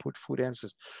go down and put food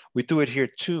answers. We do it here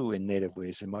too in native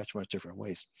ways, in much, much different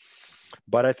ways.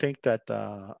 But I think that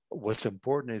what's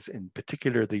important is, in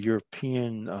particular, the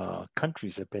European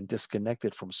countries have been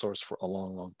disconnected from source for a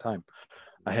long, long time.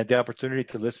 I had the opportunity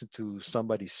to listen to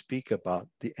somebody speak about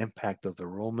the impact of the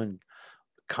Roman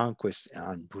conquest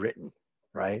on Britain,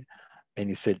 right? And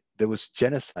he said there was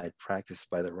genocide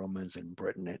practiced by the Romans in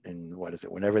Britain, and what is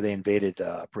it? Whenever they invaded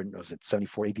Britain, was it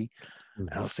 74 AD? And I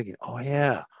Mm-hmm. was thinking, oh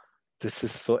yeah, this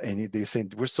is so. And they're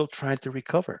saying we're still trying to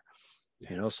recover.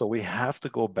 So we have to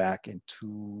go back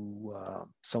into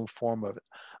some form of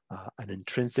an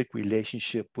intrinsic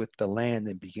relationship with the land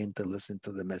and begin to listen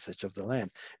to the message of the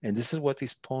land. And this is what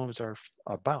these poems are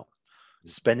about: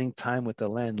 spending time with the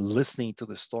land, listening to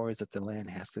the stories that the land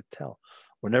has to tell.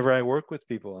 Whenever I work with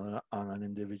people on an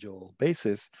individual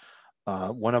basis,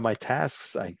 one of my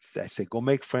tasks, I say, go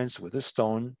make friends with a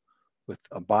stone, with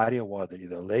a body of water,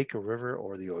 either a lake, a river,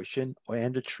 or the ocean,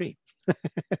 and a tree,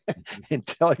 and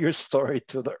tell your story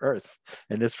to the earth.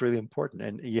 And that's really important.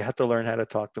 And you have to learn how to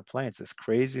talk to plants. As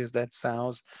crazy as that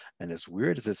sounds, and as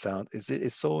weird as it sounds,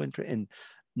 it's so interesting. And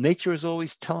nature is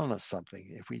always telling us something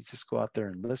if we just go out there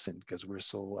and listen, because we're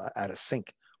so out of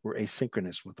sync. We're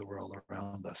asynchronous with the world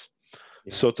around us.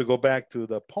 Yeah. So to go back to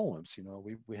the poems,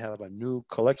 we have a new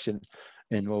collection.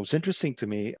 And what was interesting to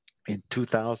me, in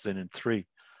 2003,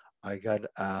 I got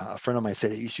a friend of mine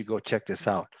said, hey, you should go check this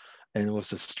out. And it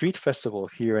was a street festival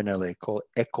here in LA called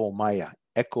Echo Maya.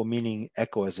 Echo meaning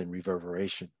echo as in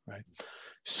reverberation, right?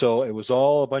 So it was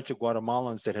all a bunch of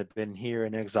Guatemalans that had been here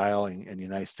in exile in the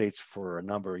United States for a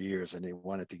number of years, and they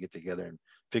wanted to get together and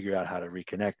figure out how to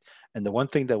reconnect. And the one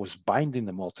thing that was binding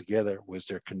them all together was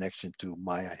their connection to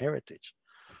Maya heritage.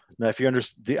 Now, if you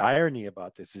understand, the irony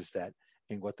about this is that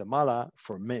in Guatemala,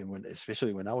 for me,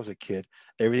 especially when I was a kid,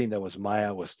 everything that was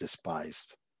Maya was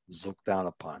despised, looked down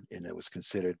upon, and it was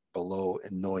considered below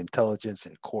and no intelligence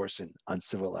and coarse and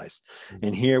uncivilized. And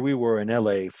Mm-hmm. here we were in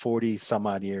LA 40 some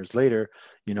odd years later,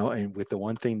 and with the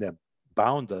one thing that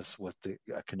bound us was the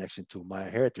connection to Maya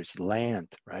heritage, land,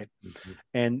 right? Mm-hmm.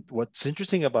 And what's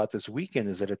interesting about this weekend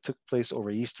is that it took place over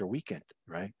Easter weekend,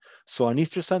 right? So on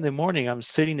Easter Sunday morning, I'm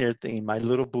sitting there in my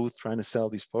little booth trying to sell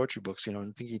these poetry books,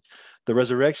 and thinking the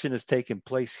resurrection is taking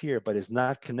place here, but is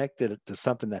not connected to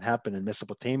something that happened in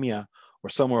Mesopotamia or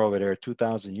somewhere over there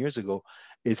 2,000 years ago.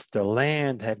 It's the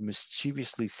land had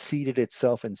mischievously seated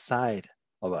itself inside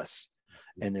of us.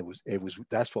 And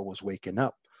that's what was waking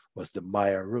up, was the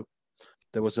Maya root.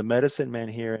 There was a medicine man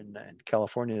here in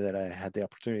California that I had the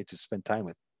opportunity to spend time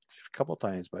with a couple of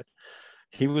times, but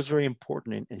he was very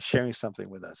important in sharing something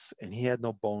with us. And he had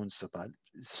no bones about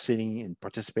sitting and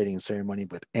participating in ceremony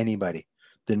with anybody.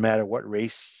 Didn't matter what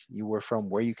race you were from,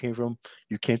 where you came from.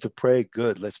 You came to pray.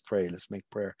 Good, let's pray. Let's make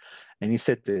prayer. And he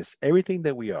said this: everything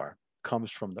that we are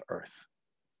comes from the earth.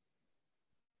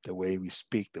 The way we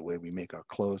speak, the way we make our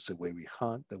clothes, the way we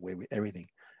hunt, the way we everything.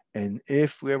 And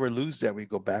if we ever lose that, we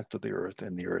go back to the earth,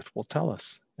 and the earth will tell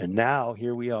us. And now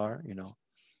here we are,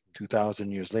 2,000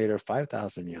 years later,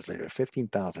 5,000 years later,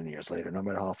 15,000 years later, no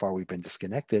matter how far we've been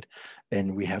disconnected.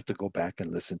 And we have to go back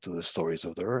and listen to the stories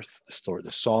of the earth,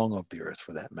 the song of the earth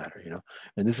for that matter.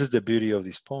 And this is the beauty of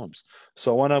these poems.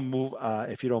 So I want to move,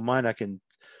 if you don't mind,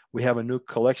 we have a new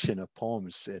collection of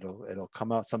poems. It'll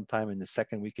come out sometime in the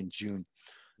second week in June,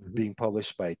 Mm-hmm. being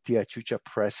published by Tia Chucha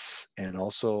Press, and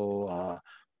also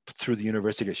through the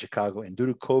University of Chicago. And due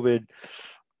to COVID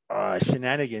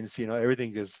shenanigans,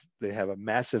 everything they have a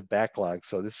massive backlog.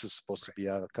 So this was supposed to Right. be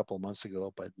out a couple of months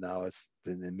ago, but now it's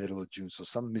in the middle of June.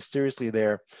 So mysteriously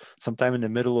there, sometime in the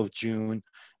middle of June,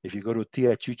 if you go to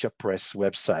Tia Chucha Press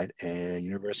website and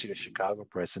University of Chicago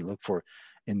Press and look for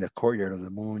In the Courtyard of the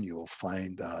Moon, you will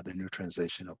find the new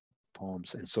translation of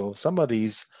poems. And so some of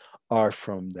these are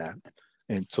from that.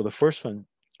 And so the first one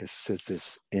says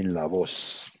this: En la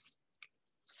voz.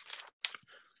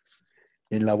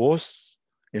 En la voz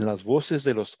En las voces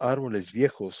de los árboles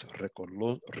viejos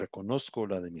reconozco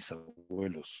la de mis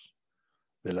abuelos.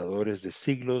 Veladores de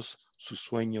siglos, su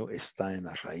sueño está en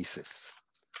las raíces.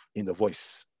 In the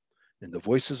voices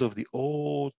of the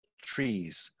old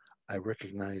trees, I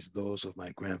recognize those of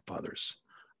my grandfathers.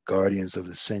 Guardians of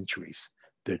the centuries,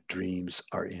 their dreams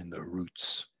are in the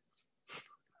roots.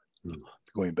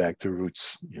 Going back to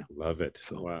roots. Yeah. Love it.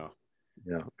 So, wow.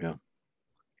 Yeah.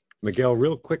 Miguel,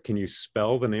 real quick, can you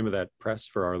spell the name of that press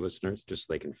for our listeners just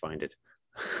so they can find it?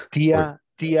 Tia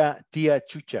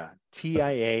Chucha.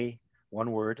 TIA,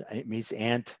 one word. It means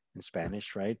aunt in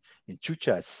Spanish, right? And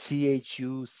Chucha,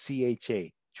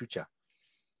 CHUCHA, Chucha.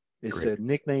 It's Great. a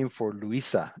nickname for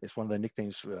Luisa. It's one of the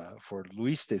nicknames for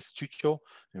Luis is Chucho,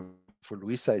 and for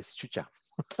Luisa is Chucha.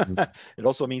 It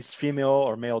also means female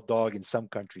or male dog in some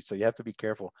countries, so you have to be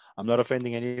careful. I'm not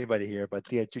offending anybody here, but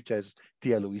Tia Chucha is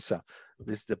Tia Luisa.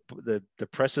 This the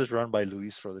press is run by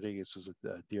Luis Rodriguez, who's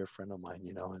a dear friend of mine,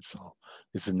 and so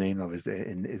it's the name of his,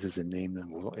 and it is a name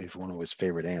of one of his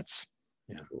favorite aunts.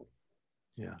 Yeah, cool.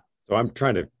 Yeah. So I'm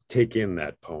trying to take in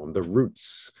that poem, the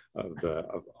roots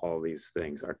of all these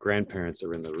things. Our grandparents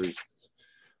are in the roots.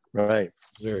 Right.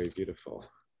 Very beautiful.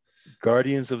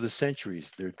 Guardians of the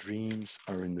centuries, their dreams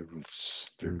are in the roots.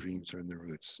 Their dreams are in the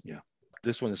roots. Yeah.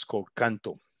 This one is called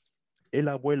Canto. El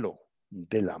abuelo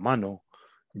de la mano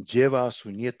lleva a su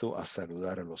nieto a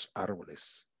saludar a los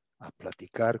árboles, a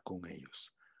platicar con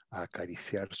ellos, a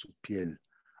acariciar su piel,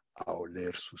 a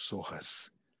oler sus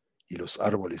hojas. Y los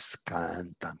árboles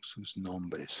cantan sus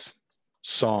nombres.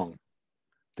 Song.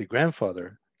 The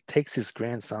grandfather takes his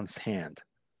grandson's hand.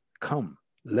 Come,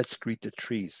 let's greet the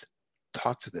trees.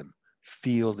 Talk to them.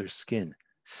 Feel their skin.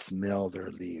 Smell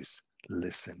their leaves.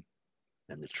 Listen.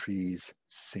 And the trees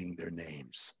sing their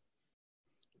names.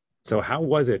 So how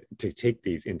was it to take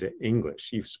these into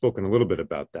English? You've spoken a little bit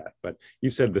about that, but you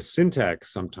said the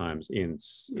syntax sometimes in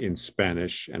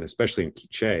Spanish, and especially in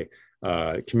Quiche,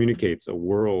 communicates a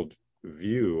world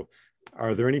view.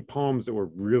 Are there any poems that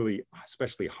were really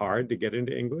especially hard to get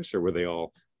into English, or were they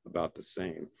all about the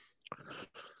same?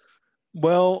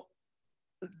 Well,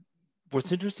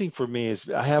 what's interesting for me is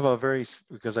I have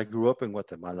because I grew up in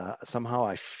Guatemala, somehow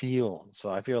I feel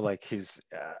like his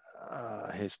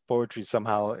poetry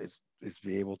somehow is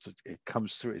be able to, it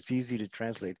comes through, it's easy to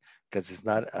translate because it's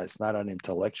not an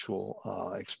intellectual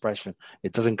expression.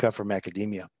 It doesn't come from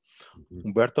academia.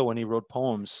 Humberto, when he wrote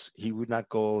poems, he would not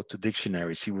go to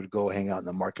dictionaries. He would go hang out in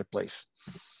the marketplace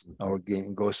or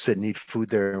go sit and eat food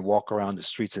there and walk around the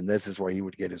streets. And this is where he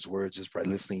would get his words, is by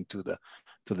listening to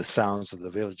the sounds of the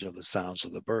village, of the sounds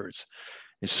of the birds.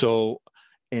 And so,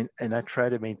 and I try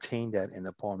to maintain that in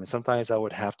the poem. And sometimes I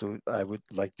would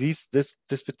like this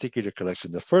particular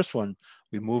collection. The first one,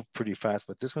 we moved pretty fast,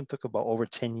 but this one took about over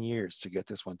 10 years to get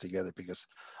this one together, because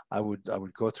I would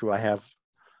go through,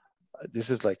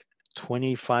 this is like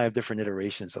 25 different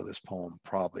iterations of this poem,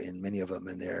 probably, and many of them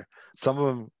in there. Some of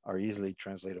them are easily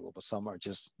translatable, but some are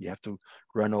just, you have to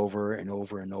run over and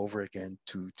over and over again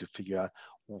to figure out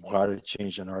how to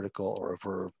change an article or a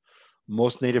verb.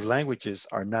 Most native languages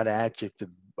are not adjective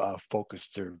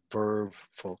focused, they're verb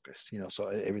focused, so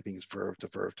everything is verb to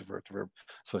verb to verb to verb.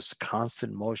 So it's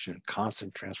constant motion,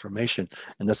 constant transformation.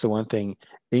 And that's the one thing,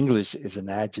 English is an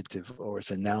adjective, or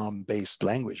it's a noun-based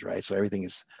language, right? So everything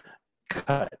is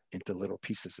cut into little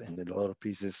pieces, and the little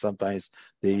pieces, sometimes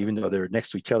even though they're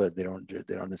next to each other, they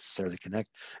don't necessarily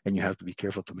connect, and you have to be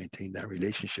careful to maintain that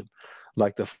relationship.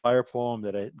 Like the fire poem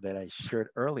that I shared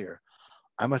earlier,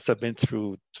 I must have been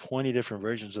through 20 different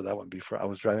versions of that one before I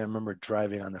was driving. I remember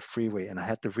driving on the freeway, and I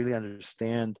had to really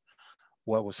understand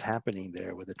what was happening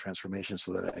there with the transformation,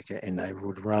 so that I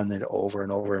would run it over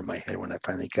and over in my head. When I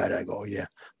finally got it, I go, yeah,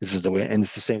 this is the way. And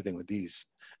it's the same thing with these.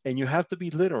 And you have to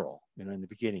be literal, in the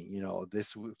beginning,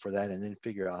 this for that, and then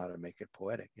figure out how to make it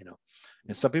poetic,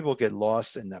 And some people get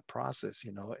lost in that process,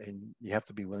 and you have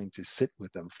to be willing to sit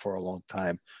with them for a long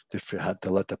time to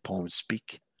let the poem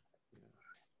speak.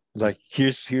 Like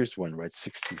here's one, right?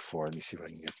 64. Let me see if I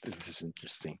can get this. This is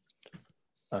interesting.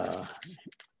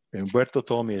 Humberto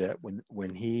told me that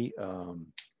when he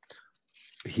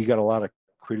got a lot of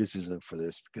criticism for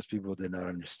this, because people did not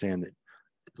understand it.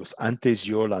 Because antes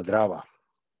yo ladraba,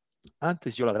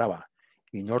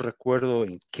 y no recuerdo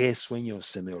en qué sueño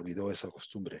se me olvidó esa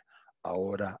costumbre.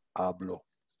 Ahora hablo.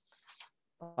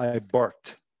 I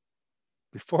barked.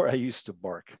 Before I used to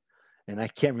bark, and I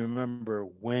can't remember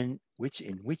which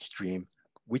dream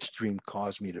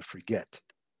caused me to forget.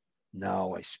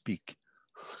 Now I speak.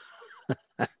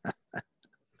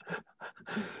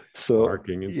 So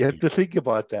you have to think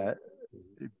about that.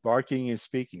 Barking and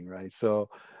speaking, right? So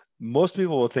most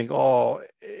people will think, oh,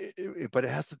 but it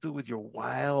has to do with your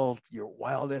wild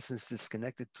essence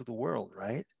disconnected to the world,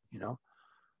 right?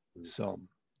 So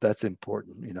that's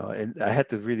important, and I had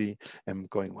to really, am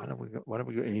going, why don't we go?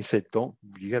 And he said, don't,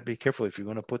 you got to be careful if you're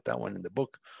going to put that one in the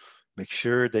book. Make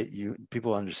sure that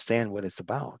people understand what it's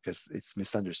about, because it's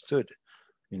misunderstood,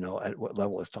 at what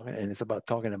level it's talking. And it's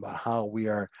talking about how we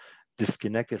are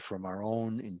disconnected from our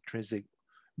own intrinsic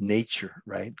nature,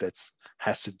 right? That's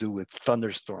has to do with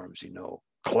thunderstorms,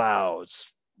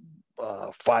 clouds,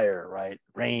 fire, right?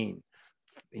 Rain,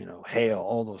 hail,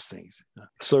 all those things.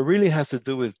 So it really has to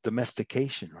do with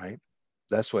domestication, right?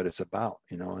 That's what it's about,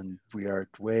 and we are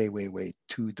way, way, way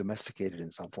too domesticated in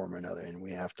some form or another. And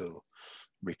we have to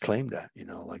reclaim that,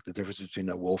 like the difference between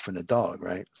a wolf and a dog,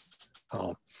 right?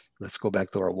 So let's go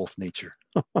back to our wolf nature.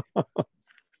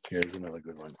 Here's another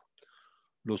good one.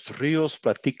 Los ríos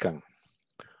platican.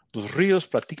 Los ríos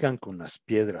platican con las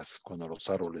piedras cuando los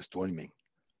árboles duermen.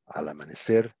 Al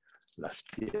amanecer, las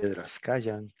piedras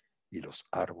callan y los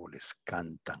árboles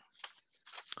cantan.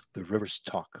 The rivers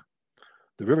talk.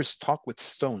 The rivers talk with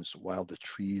stones while the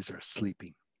trees are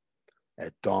sleeping.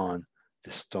 At dawn,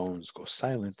 the stones go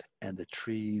silent and the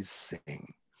trees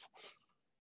sing.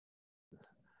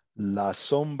 La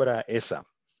sombra esa.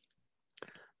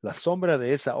 La sombra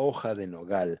de esa hoja de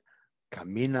nogal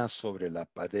camina sobre la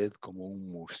pared como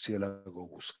un murciélago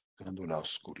buscando la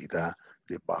oscuridad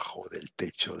debajo del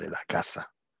techo de la casa.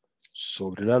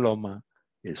 Sobre la loma,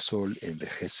 el sol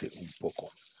envejece un poco.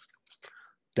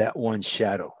 That one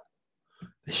shadow,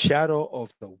 the shadow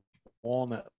of the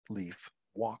walnut leaf,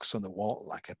 walks on the wall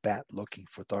like a bat looking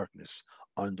for darkness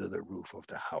under the roof of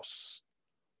the house.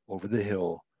 Over the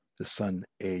hill, the sun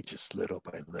ages little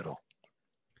by little.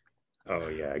 Oh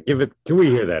yeah, can we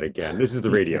hear that again? This is the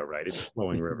radio, right? It's a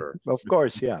flowing river. Of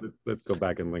course, yeah. Let's go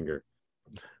back and linger.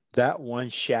 That one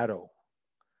shadow,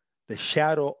 the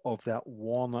shadow of that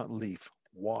walnut leaf,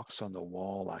 walks on the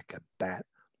wall like a bat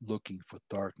looking for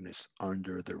darkness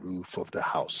under the roof of the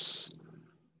house.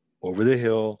 Over the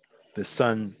hill, the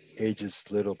sun ages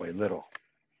little by little.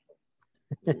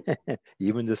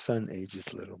 Even the sun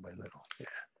ages little by little. Yeah.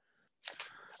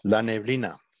 La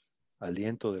neblina,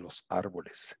 aliento de los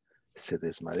árboles, se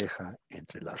desmadeja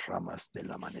entre las ramas del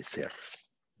amanecer.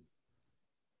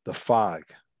 The fog,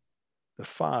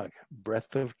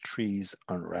 breath of trees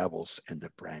unravels in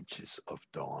the branches of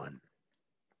dawn.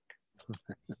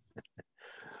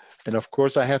 And of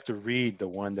course, I have to read the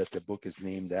one that the book is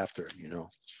named after,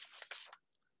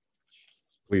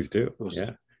 Please do.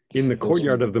 Yeah. In the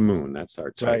courtyard of the moon. That's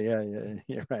our title. Right,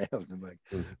 yeah, right. Of the book.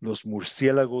 Los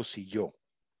murciélagos y yo.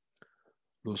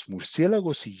 Los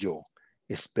murciélagos y yo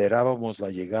esperábamos la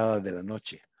llegada de la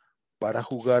noche para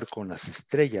jugar con las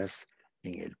estrellas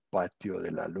en el patio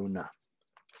de la luna.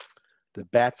 The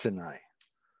bats and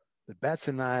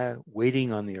I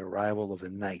waiting on the arrival of the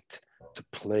night to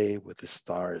play with the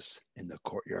stars in the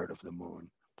courtyard of the moon.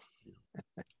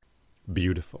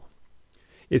 Beautiful.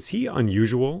 Is he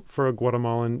unusual for a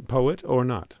Guatemalan poet or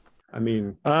not? I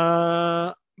mean,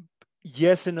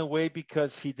 yes, in a way,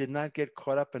 because he did not get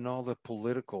caught up in all the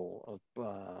political,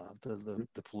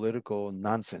 the political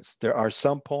nonsense. There are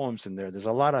some poems in there. There's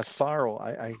a lot of sorrow.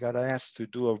 I got asked to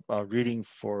do a reading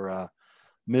for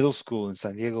middle school in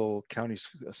San Diego County,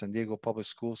 San Diego Public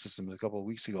School System a couple of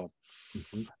weeks ago.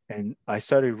 Mm-hmm. And I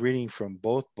started reading from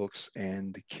both books,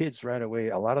 and the kids right away,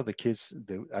 a lot of the kids,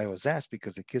 I was asked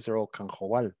because the kids are all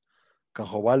Canjobal.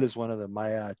 Canjobal is one of the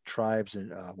Maya tribes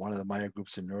and one of the Maya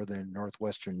groups in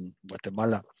northwestern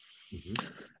Guatemala.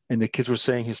 Mm-hmm. And the kids were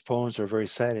saying his poems are very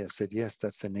sad. I said, yes,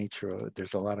 that's the nature.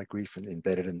 There's a lot of grief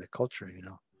embedded in the culture,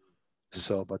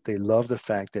 So, but they love the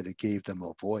fact that it gave them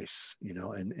a voice,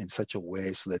 in such a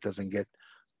way so that it doesn't get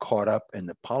caught up in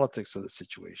the politics of the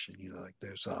situation. Like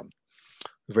there's a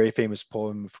very famous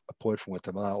poet from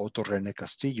Guatemala, Otto René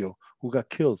Castillo, who got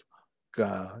killed.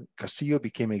 Castillo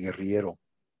became a guerrillero,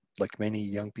 like many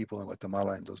young people in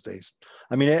Guatemala in those days.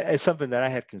 I mean, it's something that I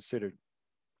had considered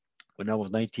when I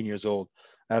was 19 years old.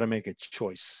 I had to make a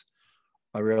choice.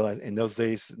 I realized in those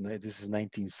days, this is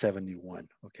 1971,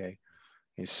 okay?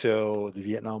 And so the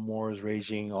Vietnam War is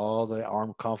raging, all the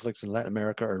armed conflicts in Latin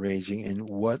America are raging, and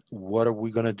what are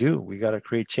we going to do? We got to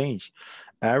create change.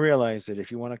 I realized that if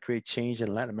you want to create change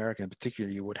in Latin America in particular,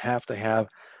 you would have to have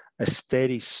a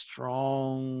steady,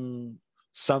 strong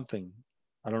something,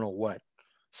 I don't know what,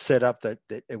 set up that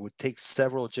it would take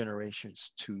several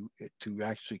generations to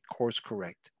actually course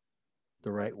correct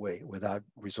the right way without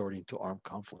resorting to armed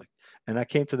conflict. And I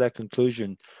came to that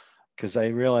conclusion because I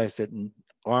realized that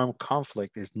armed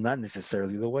conflict is not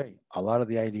necessarily the way. A lot of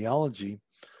the ideology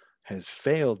has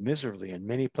failed miserably in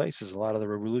many places. A lot of the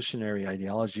revolutionary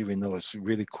ideology, even though it's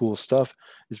really cool stuff,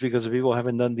 is because the people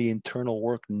haven't done the internal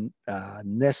work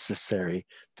necessary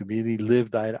to really live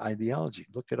that ideology.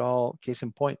 Look at all, case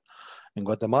in point, in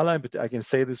Guatemala, but I can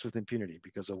say this with impunity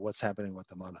because of what's happening in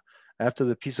Guatemala. After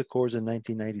the peace accords in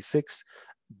 1996,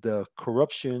 the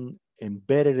corruption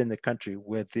embedded in the country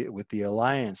with the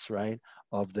alliance, right,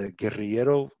 of the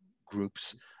guerrillero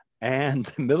groups and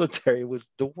the military was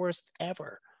the worst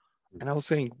ever. And I was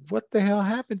saying, what the hell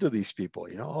happened to these people?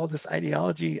 You know, all this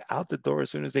ideology out the door as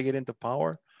soon as they get into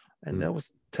power. And that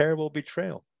was terrible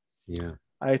betrayal. Yeah.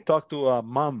 I talked to a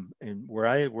mom and where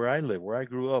I live, where I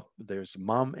grew up. There's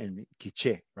mom and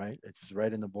Quiche, right? It's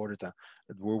right in the border town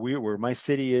where my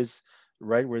city is,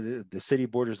 right where the city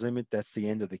borders limit. That's the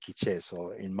end of the Quiche.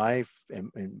 So in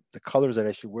the colors that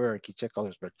I should wear are Quiche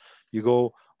colors, but you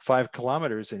go 5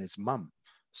 kilometers and it's mom.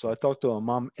 So I talked to a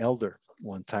mom elder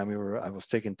one time. I was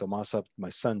taking Tomas up, my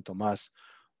son Tomas.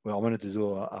 Well, I wanted to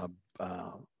do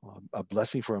a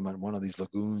blessing for him on one of these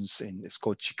lagoons, and it's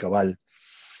called Chicabal,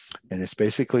 and it's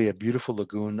basically a beautiful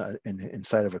lagoon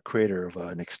inside of a crater of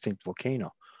an extinct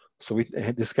volcano. So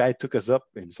this guy took us up,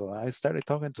 and so I started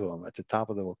talking to him at the top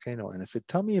of the volcano, and I said,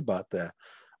 "Tell me about that."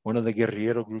 One of the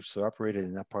guerrillero groups that operated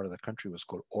in that part of the country was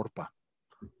called ORPA,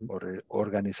 or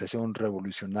Organización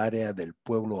Revolucionaria del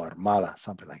Pueblo Armada,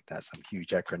 something like that, some huge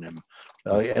acronym,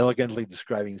 elegantly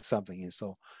describing something.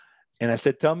 And I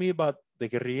said, "Tell me about the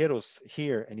guerrilleros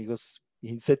here." And he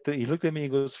looked at me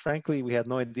and goes, "Frankly, we had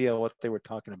no idea what they were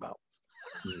talking about."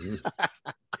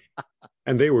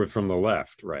 And they were from the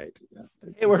left, right?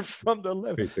 They were from the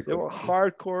left. Basically. They were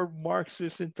hardcore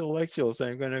Marxist intellectuals.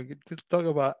 I'm going to talk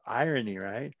about irony,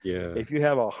 right? Yeah. If you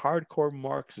have a hardcore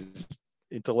Marxist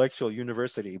intellectual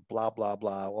university, blah, blah,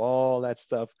 blah, all that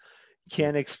stuff,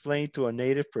 can't explain to a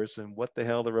native person what the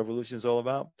hell the revolution is all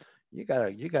about. You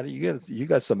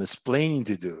got some explaining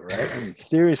to do, right? I mean,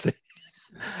 seriously.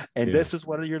 And this is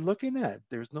what you're looking at.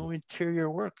 There's no interior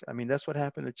work. I mean, that's what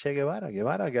happened to Che Guevara.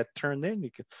 Guevara got turned in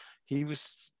because he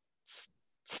was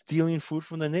stealing food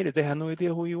from the natives. They had no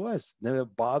idea who he was. Never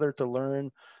bothered to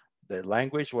learn the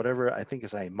language, whatever. I think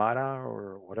it's Aymara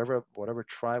or whatever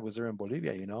tribe was there in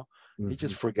Bolivia. You know, he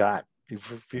just forgot. He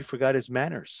forgot his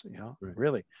manners. You know,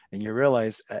 really. And you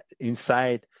realize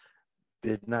inside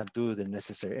did not do the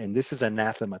necessary. And this is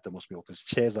anathema to most people because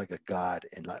Che is like a god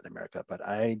in Latin America, but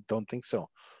I don't think so.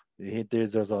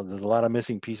 There's a lot of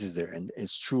missing pieces there, and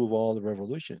it's true of all the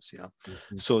revolutions. You know,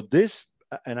 so this,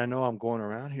 and I know I'm going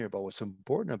around here, but what's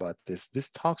important about this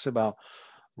talks about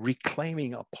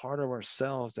reclaiming a part of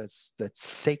ourselves that's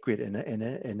sacred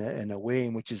in a way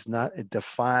in which is not, it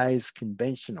defies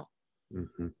conventional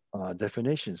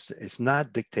definitions. It's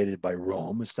not dictated by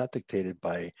Rome. It's not dictated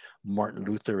by Martin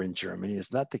Luther in Germany.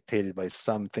 It's not dictated by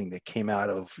something that came out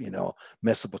of,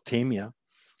 Mesopotamia.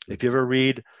 If you ever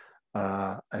read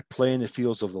A Play in the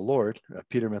Fields of the Lord,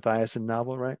 Peter Mathiasen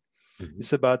novel, right?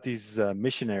 It's about these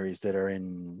missionaries that are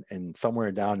in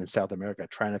somewhere down in South America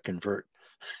trying to convert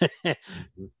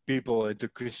people into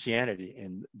Christianity,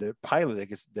 and the pilot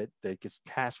that gets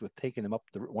tasked with taking them up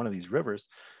one of these rivers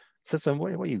says to him,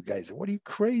 "What are you guys? What are you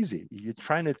crazy? You're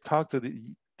trying to talk to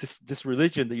this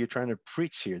religion that you're trying to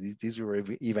preach here. These were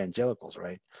evangelicals,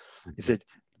 right?" He said,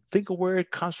 "Think of where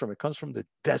it comes from. It comes from the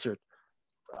desert,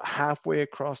 halfway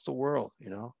across the world,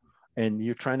 and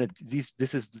you're trying to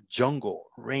this is the jungle,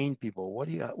 rain people.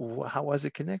 How was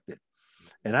it connected?"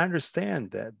 And I understand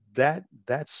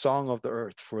that song of the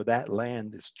earth for that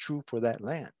land is true for that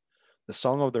land. The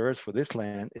song of the earth for this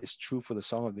land is true for the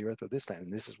song of the earth of this land.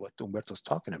 And this is what Humberto's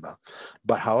talking about.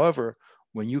 But however,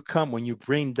 when you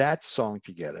bring that song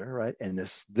together, right, and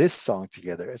this song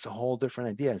together, it's a whole different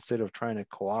idea. Instead of trying to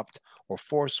co-opt or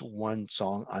force one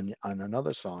song on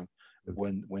another song,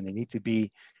 when they need to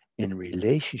be in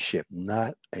relationship,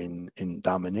 not in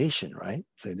domination, right?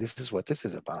 So this is what this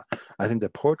is about. I think the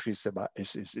poetry is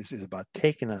about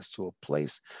taking us to a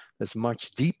place that's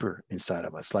much deeper inside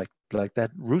of us, like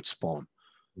that Roots poem.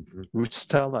 Roots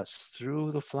tell us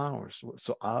through the flowers.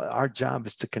 So our job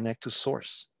is to connect to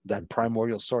source, that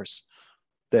primordial source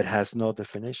that has no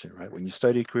definition, right? When you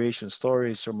study creation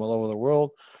stories from all over the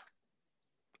world,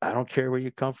 I don't care where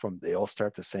you come from, they all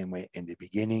start the same way. In the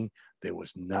beginning, there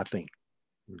was nothing.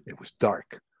 It was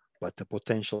dark, but the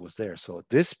potential was there. So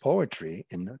this poetry,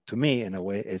 to me, in a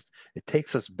way, it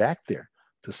takes us back there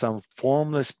to some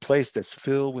formless place that's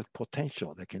filled with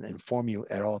potential that can inform you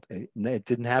at all. It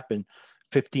didn't happen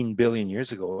 15 billion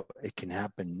years ago. It can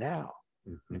happen now.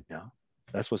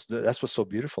 That's what's so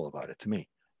beautiful about it to me,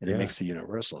 and it makes it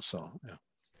universal. So,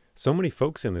 So many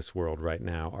folks in this world right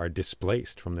now are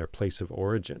displaced from their place of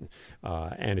origin.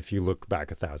 And if you look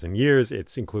back 1,000 years,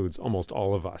 it includes almost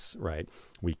all of us, right?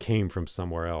 We came from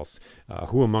somewhere else.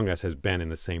 Who among us has been in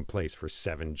the same place for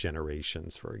 7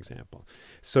 generations, for example?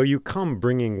 So you come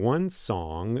bringing one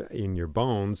song in your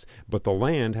bones, but the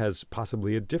land has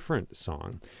possibly a different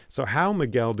song. So how,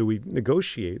 Miguel, do we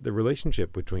negotiate the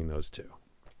relationship between those two?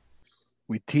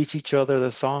 We teach each other the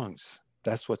songs.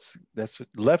 That's what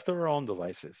left to our own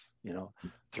devices,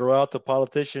 throughout the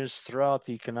politicians, throughout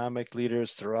the economic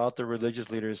leaders, throughout the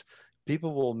religious leaders,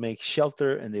 people will make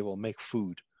shelter and they will make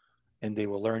food and they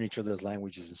will learn each other's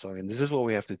languages and so on. And this is what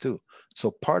we have to do. So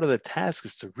part of the task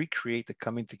is to recreate the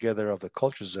coming together of the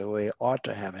cultures the way it ought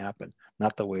to have happened,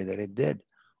 not the way that it did,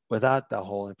 without the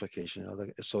whole implication of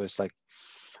the. So it's like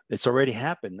it's already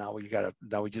happened. Now we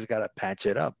just gotta patch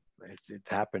it up. It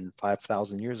happened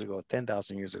 5,000 years ago,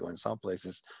 10,000 years ago, in some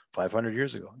places, 500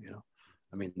 years ago.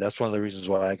 I mean, that's one of the reasons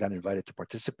why I got invited to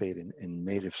participate in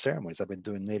Native ceremonies. I've been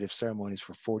doing Native ceremonies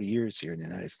for 40 years here in the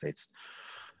United States.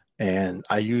 And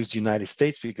I use United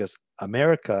States because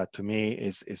America to me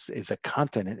is a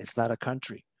continent. It's not a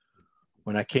country.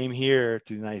 When I came here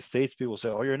to the United States, people say,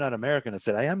 "Oh, you're not American." I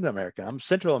said, "I am American. I'm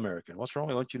Central American. What's wrong?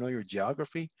 Don't you know your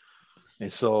geography?"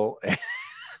 And so,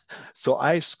 so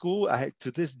I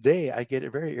to this day I get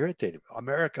very irritated.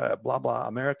 America, blah blah,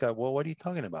 America. Well, what are you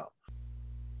talking about?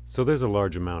 So there's a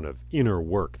large amount of inner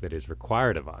work that is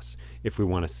required of us if we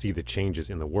want to see the changes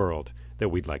in the world that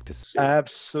we'd like to see.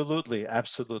 Absolutely,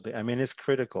 absolutely. I mean, it's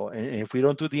critical, and if we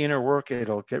don't do the inner work,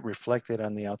 it'll get reflected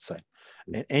on the outside.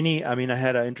 And I mean, I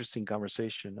had an interesting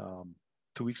conversation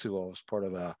 2 weeks ago. I was part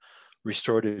of a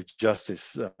restorative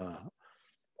justice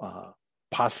uh,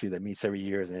 posse that meets every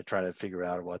year, and they try to figure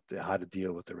out how to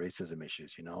deal with the racism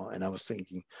issues. And I was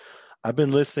thinking, I've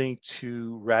been listening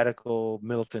to radical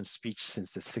militant speech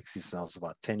since the 60s. I was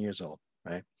about 10 years old,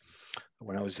 right?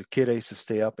 When I was a kid, I used to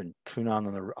stay up and tune on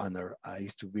the. I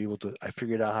used to be able to. I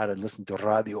figured out how to listen to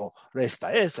radio.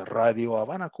 Esta es Radio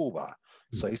Havana, Cuba.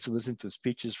 So I used to listen to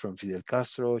speeches from Fidel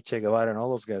Castro, Che Guevara, and all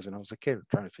those guys when I was a kid,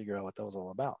 trying to figure out what that was all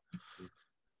about.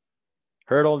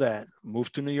 Heard all that,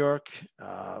 moved to New York,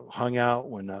 hung out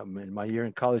when in my year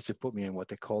in college, they put me in what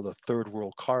they call the third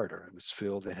world corridor. It was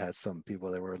filled, it had some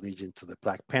people that were allegiant to the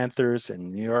Black Panthers.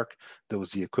 In New York, there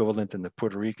was the equivalent in the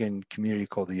Puerto Rican community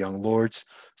called the Young Lords.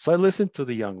 So I listened to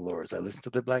the Young Lords. I listened to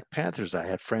the Black Panthers. I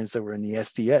had friends that were in the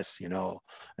SDS,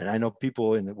 and I know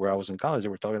people where I was in college that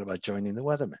were talking about joining the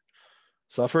Weathermen.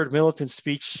 So I've heard militant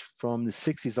speech from the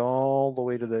 60s all the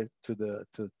way to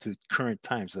current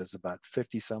times. So that's about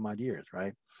 50 some odd years,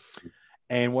 right?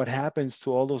 And what happens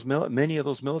to all those many of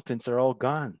those militants are all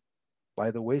gone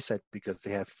by the wayside because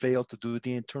they have failed to do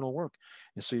the internal work.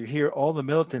 And so you hear all the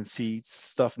militancy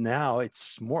stuff now,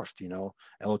 it's morphed,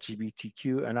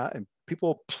 LGBTQ. And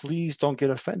people, please don't get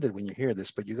offended when you hear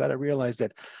this, but you got to realize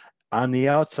that on the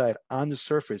outside, on the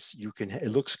surface,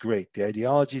 it looks great. The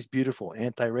ideology is beautiful.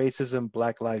 Anti-racism,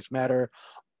 Black Lives Matter,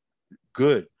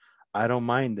 good. I don't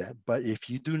mind that. But if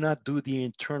you do not do the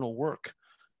internal work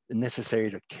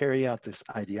necessary to carry out this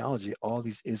ideology, all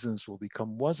these isms will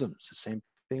become wasms. The same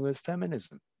thing with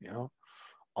feminism,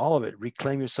 all of it.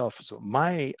 Reclaim yourself. So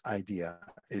my idea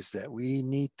is that we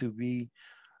need to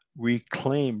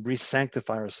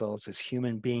re-sanctify ourselves as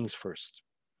human beings first.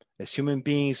 As human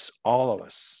beings, all of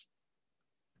us,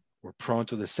 we're prone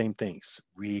to the same things.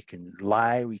 We can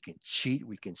lie, we can cheat,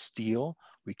 we can steal,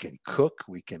 we can cook,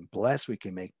 we can bless, we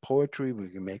can make poetry, we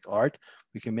can make art,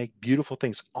 we can make beautiful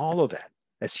things, all of that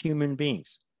as human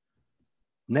beings.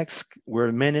 Next,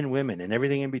 we're men and women and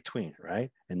everything in between,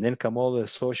 right? And then come all the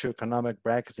socioeconomic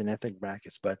brackets and ethnic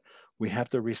brackets. But we have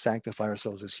to re-sanctify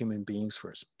ourselves as human beings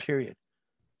first, period.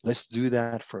 Let's do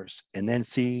that first and then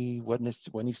see what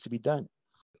needs to be done.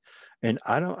 And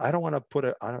I don't want to put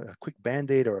a quick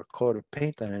band-aid or a coat of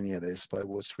paint on any of this, but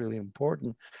what's really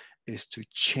important is to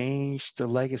change the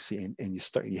legacy. And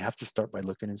you have to start by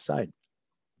looking inside.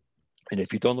 And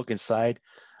if you don't look inside,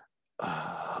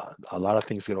 a lot of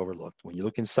things get overlooked. When you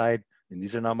look inside, and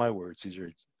these are not my words, these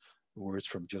are words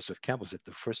from Joseph Campbell, that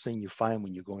the first thing you find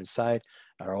when you go inside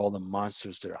are all the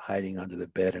monsters that are hiding under the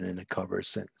bed and in the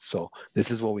covers. And so this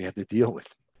is what we have to deal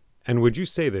with. And would you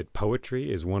say that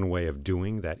poetry is one way of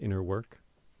doing that inner work?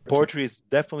 Poetry is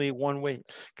definitely one way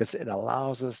because it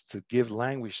allows us to give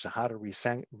language to how to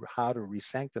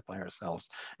re-sanctify ourselves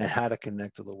and how to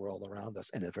connect to the world around us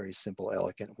in a very simple,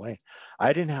 elegant way.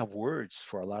 I didn't have words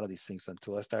for a lot of these things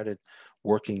until I started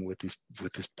working with this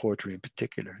poetry in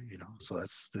particular. So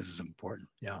this is important.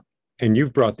 Yeah. And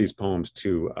you've brought these poems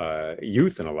to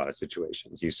youth in a lot of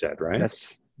situations, you said, right?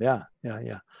 Yes. Yeah.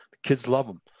 The kids love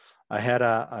them. I had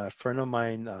a friend of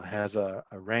mine has a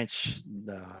ranch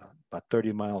about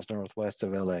 30 miles northwest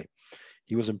of LA.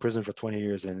 He was in prison for 20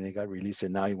 years and he got released,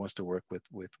 and now he wants to work with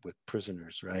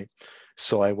prisoners, right?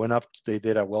 So I went up, they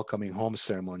did a welcoming home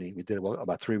ceremony. We did it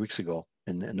about 3 weeks ago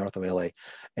in north of LA.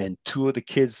 And two of the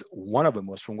kids, one of them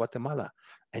was from Guatemala.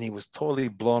 And he was totally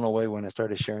blown away when I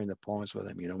started sharing the poems with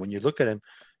him. You know, when you look at him,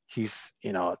 he's,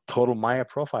 you know, a total Maya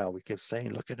profile. We kept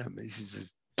saying, look at him. He's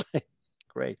just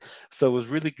great. So it was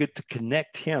really good to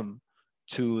connect him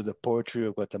to the poetry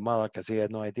of Guatemala because he had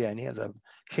no idea. And he has a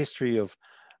history of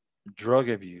drug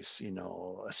abuse, you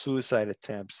know, suicide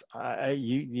attempts,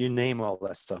 you name all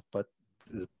that stuff. But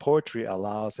the poetry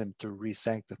allows him to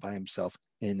re-sanctify himself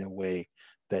in a way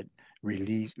that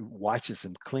really washes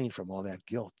him clean from all that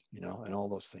guilt, you know, and all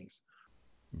those things.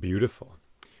 Beautiful.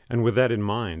 And with that in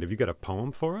mind, have you got a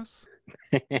poem for us?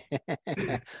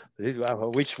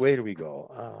 Which way do we go?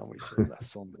 La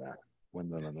sombra,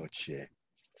 cuando la noche.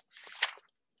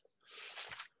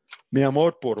 Mi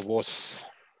amor por vos,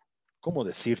 ¿cómo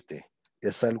decirte?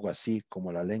 Es algo así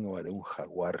como la lengua de un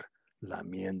jaguar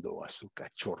lamiendo a su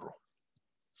cachorro.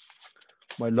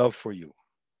 My love for you.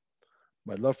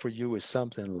 My love for you is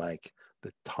something like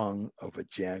the tongue of a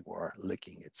jaguar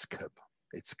licking its cub.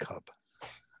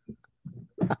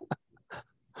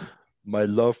 My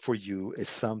love for you is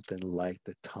something like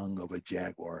the tongue of a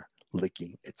jaguar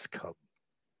licking its cub.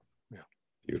 Yeah.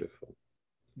 Beautiful.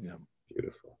 Yeah.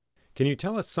 Beautiful. Can you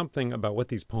tell us something about what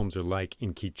these poems are like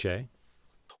in Quiche?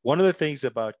 One of the things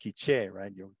about Quiche,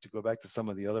 right, to go back to some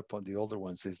of the older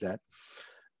ones, is that,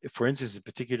 for instance, in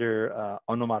particular,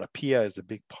 onomatopoeia is a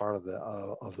big part of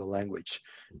the language.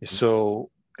 Mm-hmm. So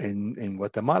in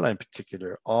Guatemala, in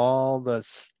particular, all the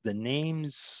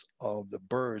names of the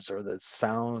birds are the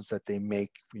sounds that they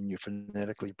make when you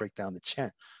phonetically break down the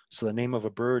chant. So the name of a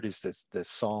bird is the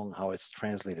song, how it's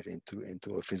translated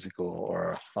into a physical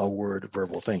or a word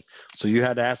verbal thing. So you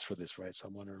had asked for this, right? So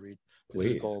I'm going to read. This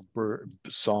is called bird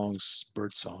songs.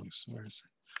 Where is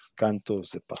it?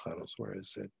 Cantos de pájaros. Where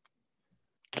is it?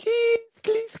 Clees,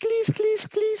 clees, clees, clees,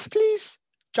 clees, clees.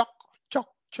 Choc, choc,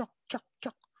 choc, choc,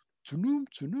 choc. Sunum,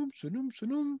 sunum, sunum,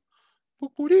 sunum.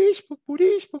 Pupurish,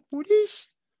 pupurish, pupurish.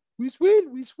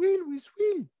 Wiswil, wiswil,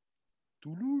 wiswil.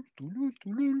 Tulul, tulul,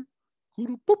 tulul.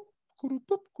 Kurupup,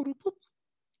 kurupup, kurupup.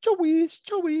 Chowish,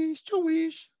 chowish,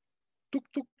 chowish. Tuk,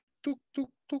 tuk, tuk, tuk,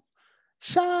 tuk.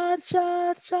 Shar,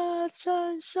 shar, shar,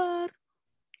 shar, shar.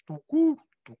 Tukur,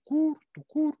 tukur,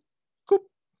 tukur. Kup,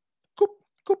 kup,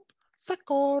 kup.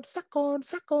 Sakor, sakor,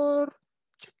 sakor.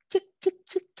 Chick, chick, chick,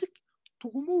 chick, chick.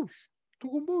 Tugumush,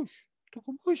 tugumush,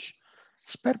 tugumush.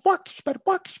 Sperbuak,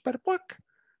 sperbuak, sperbuak.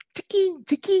 Tikin,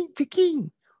 tikin,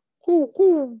 tikin. Coo,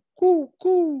 coo, coo,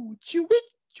 coo. Chewit,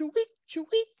 chewit,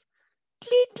 chewit.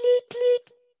 Click, click,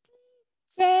 click.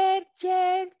 Cher,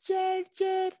 cher, cher,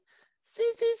 cher.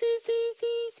 See, see, see, see,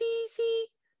 see, see, see.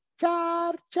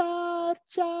 Char, char,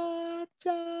 char,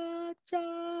 char,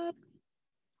 char.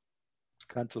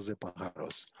 Cantos de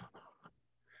pájaros.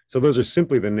 So those are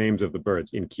simply the names of the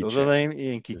birds in Quiche. Those are the names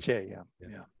in Quiche,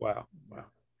 yeah. Wow.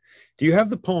 Do you have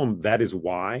the poem "That Is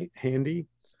Why" handy?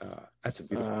 That's a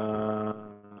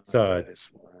beautiful. It's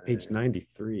page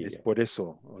 93. Es por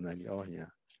eso. Oh, yeah.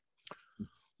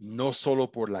 No solo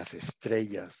por las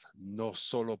estrellas, no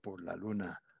solo por la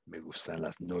luna, me gustan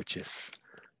las noches.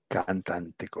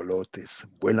 Cantan tecolotes,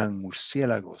 vuelan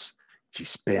murciélagos,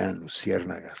 chispean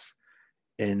luciérnagas.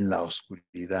 En la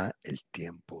oscuridad el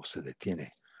tiempo se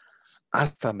detiene.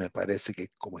 Hasta me parece que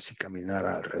como si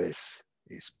caminara al revés.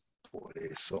 Es por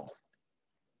eso.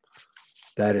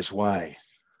 That is why.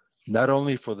 Not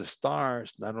only for the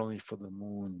stars, not only for the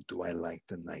moon do I like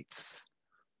the nights.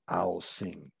 Owls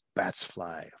sing, bats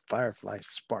fly, fireflies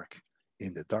spark.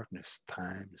 In the darkness,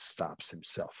 time stops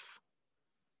himself.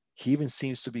 He even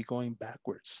seems to be going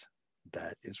backwards.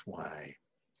 That is why.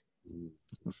 Do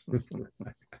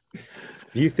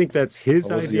you think that's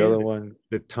his idea? The other one?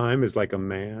 That time is like a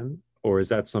man, or is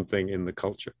that something in the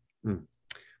culture?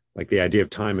 Like the idea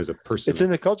of time as a person? It's in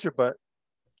the culture, but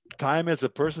time as a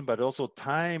person, but also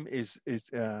time is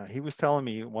he was telling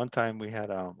me one time we had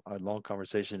a long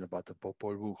conversation about the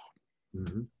Popol Vuh.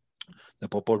 Mm-hmm. The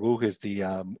Popol Vuh is the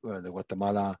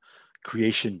Guatemala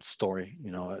creation story,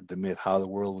 you know, the myth, how the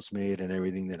world was made and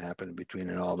everything that happened in between,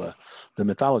 and all the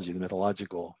mythology, the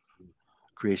mythological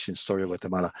creation story of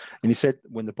Guatemala. And he said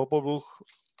when the Popol Vuh,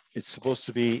 it's supposed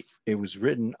to be, it was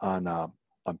written on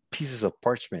pieces of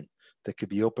parchment that could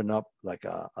be opened up like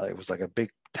it was like a big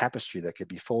tapestry that could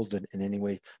be folded in any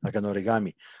way, like an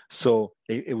origami. So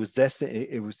it was destined.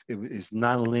 It was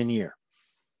non-linear.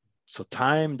 So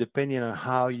time, depending on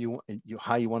how you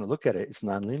want to look at it, it's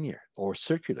non-linear or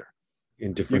circular. in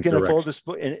You different can unfold directions. this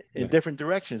book in Yeah. different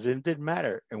directions. And it didn't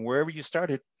matter. And wherever you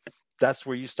started, that's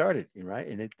where you started, right?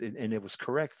 And it was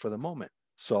correct for the moment.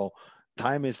 So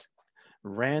time is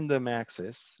random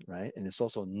access, right? And it's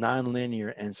also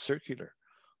nonlinear and circular.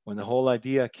 When the whole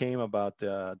idea came about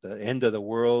the end of the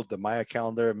world, the Maya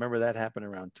calendar, remember that happened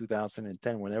around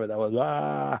 2010, whenever that was,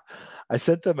 I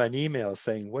sent them an email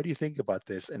saying, what do you think about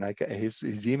this? And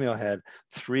his email had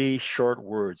 3 short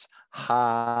words,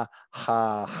 ha,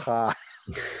 ha, ha.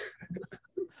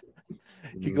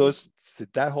 He goes,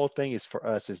 that whole thing is for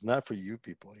us. It's not for you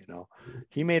people, you know.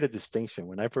 He made a distinction.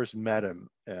 When I first met him,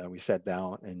 we sat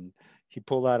down and he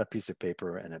pulled out a piece of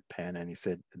paper and a pen and he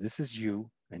said, this is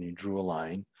you. And he drew a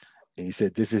line. And he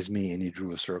said, this is me. And he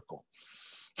drew a circle.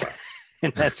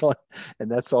 and that's all. And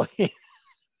that's all he.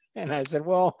 And I said,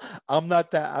 well, I'm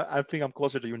not that. I think I'm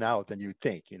closer to you now than you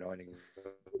think, you know. And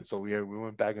so we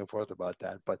went back and forth about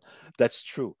that. But that's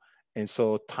true. And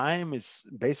so time is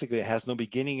basically, it has no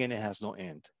beginning and it has no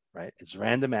end, right? It's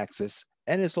random access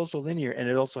and it's also linear and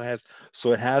it also has,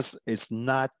 so it's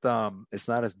not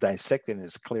as dissected and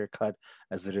as clear cut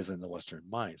as it is in the Western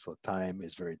mind. So time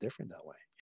is very different that way.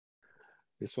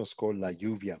 This was called La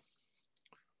Lluvia.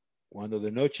 Cuando de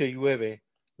noche llueve,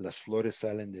 las flores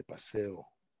salen de paseo.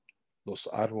 Los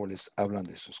árboles hablan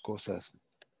de sus cosas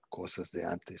de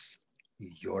antes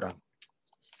y lloran.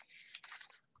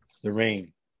 The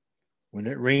rain. When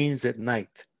it rains at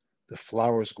night, the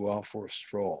flowers go out for a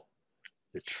stroll.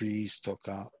 The trees talk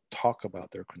about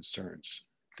their concerns,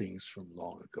 things from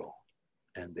long ago,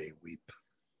 and they weep.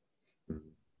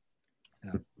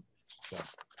 Yeah. So,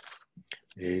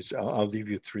 I'll leave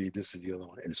you 3. This is the other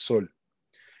one. El sol.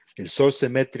 El sol se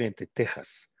mete entre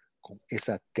tejas con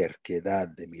esa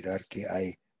terquedad de mirar qué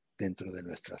hay dentro de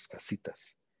nuestras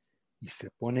casitas y se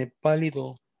pone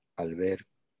pálido al ver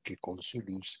que con su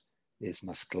luz es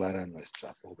más clara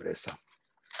nuestra pobreza.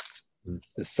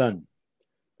 The sun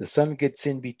gets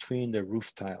in between the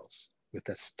roof tiles with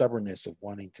the stubbornness of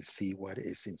wanting to see what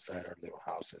is inside our little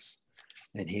houses.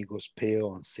 And he goes pale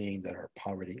on seeing that our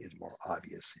poverty is more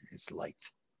obvious in his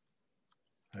light.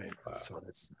 Right. Wow. So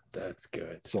that's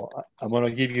good. So I'm going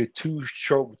to give you 2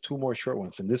 more short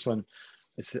ones. And this one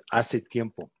is hace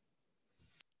tiempo.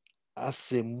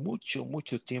 Hace mucho,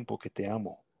 mucho tiempo que te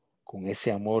amo, con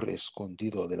ese amor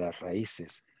escondido de las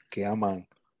raíces que aman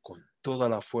con toda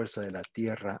la fuerza de la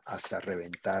tierra hasta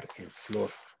reventar en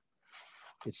flor.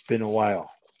 It's been a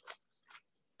while.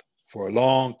 For a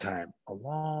long time,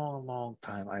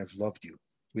 I have loved you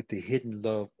with the hidden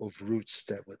love of roots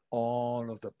that with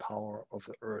all of the power of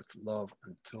the earth love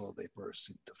until they burst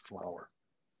into flower.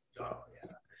 Oh,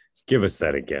 yeah. Give us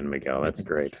that again, Miguel. That's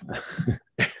great.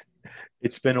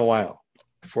 It's been a while.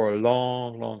 For a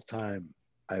long time,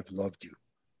 I've loved you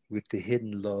with the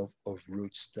hidden love of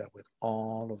roots that with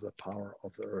all of the power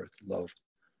of the earth love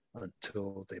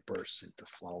until they burst into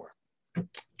flower.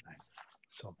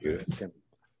 So that's him.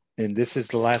 And this is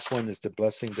the last one, is the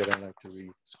blessing that I like to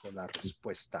read. It's called La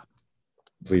Respuesta.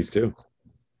 Please do.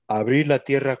 Abrir la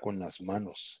tierra con las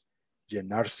manos,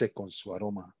 llenarse con su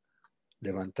aroma,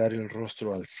 levantar el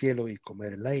rostro al cielo y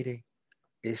comer el aire,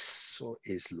 eso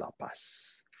es la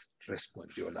paz,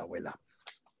 respondió la abuela.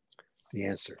 The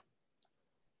answer: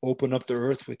 open up the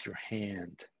earth with your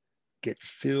hand, get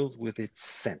filled with its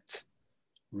scent,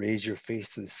 raise your face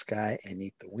to the sky and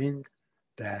eat the wind,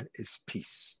 that is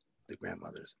peace, the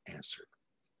grandmothers answered.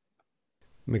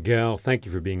 Miguel, thank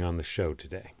you for being on the show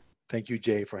today. Thank you,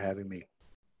 Jay, for having me.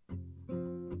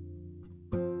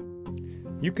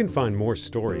 You can find more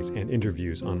stories and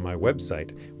interviews on my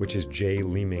website, which is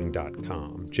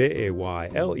jayleeming.com,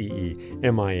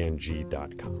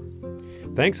 JAYLEEMING.com.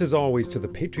 Thanks as always to the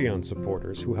Patreon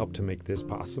supporters who help to make this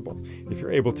possible. If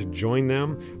you're able to join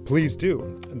them, please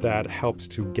do. That helps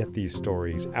to get these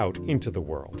stories out into the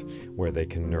world, where they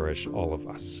can nourish all of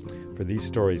us. For these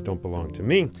stories don't belong to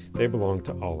me, they belong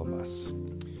to all of us.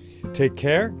 Take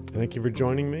care, thank you for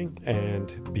joining me,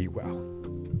 and be well.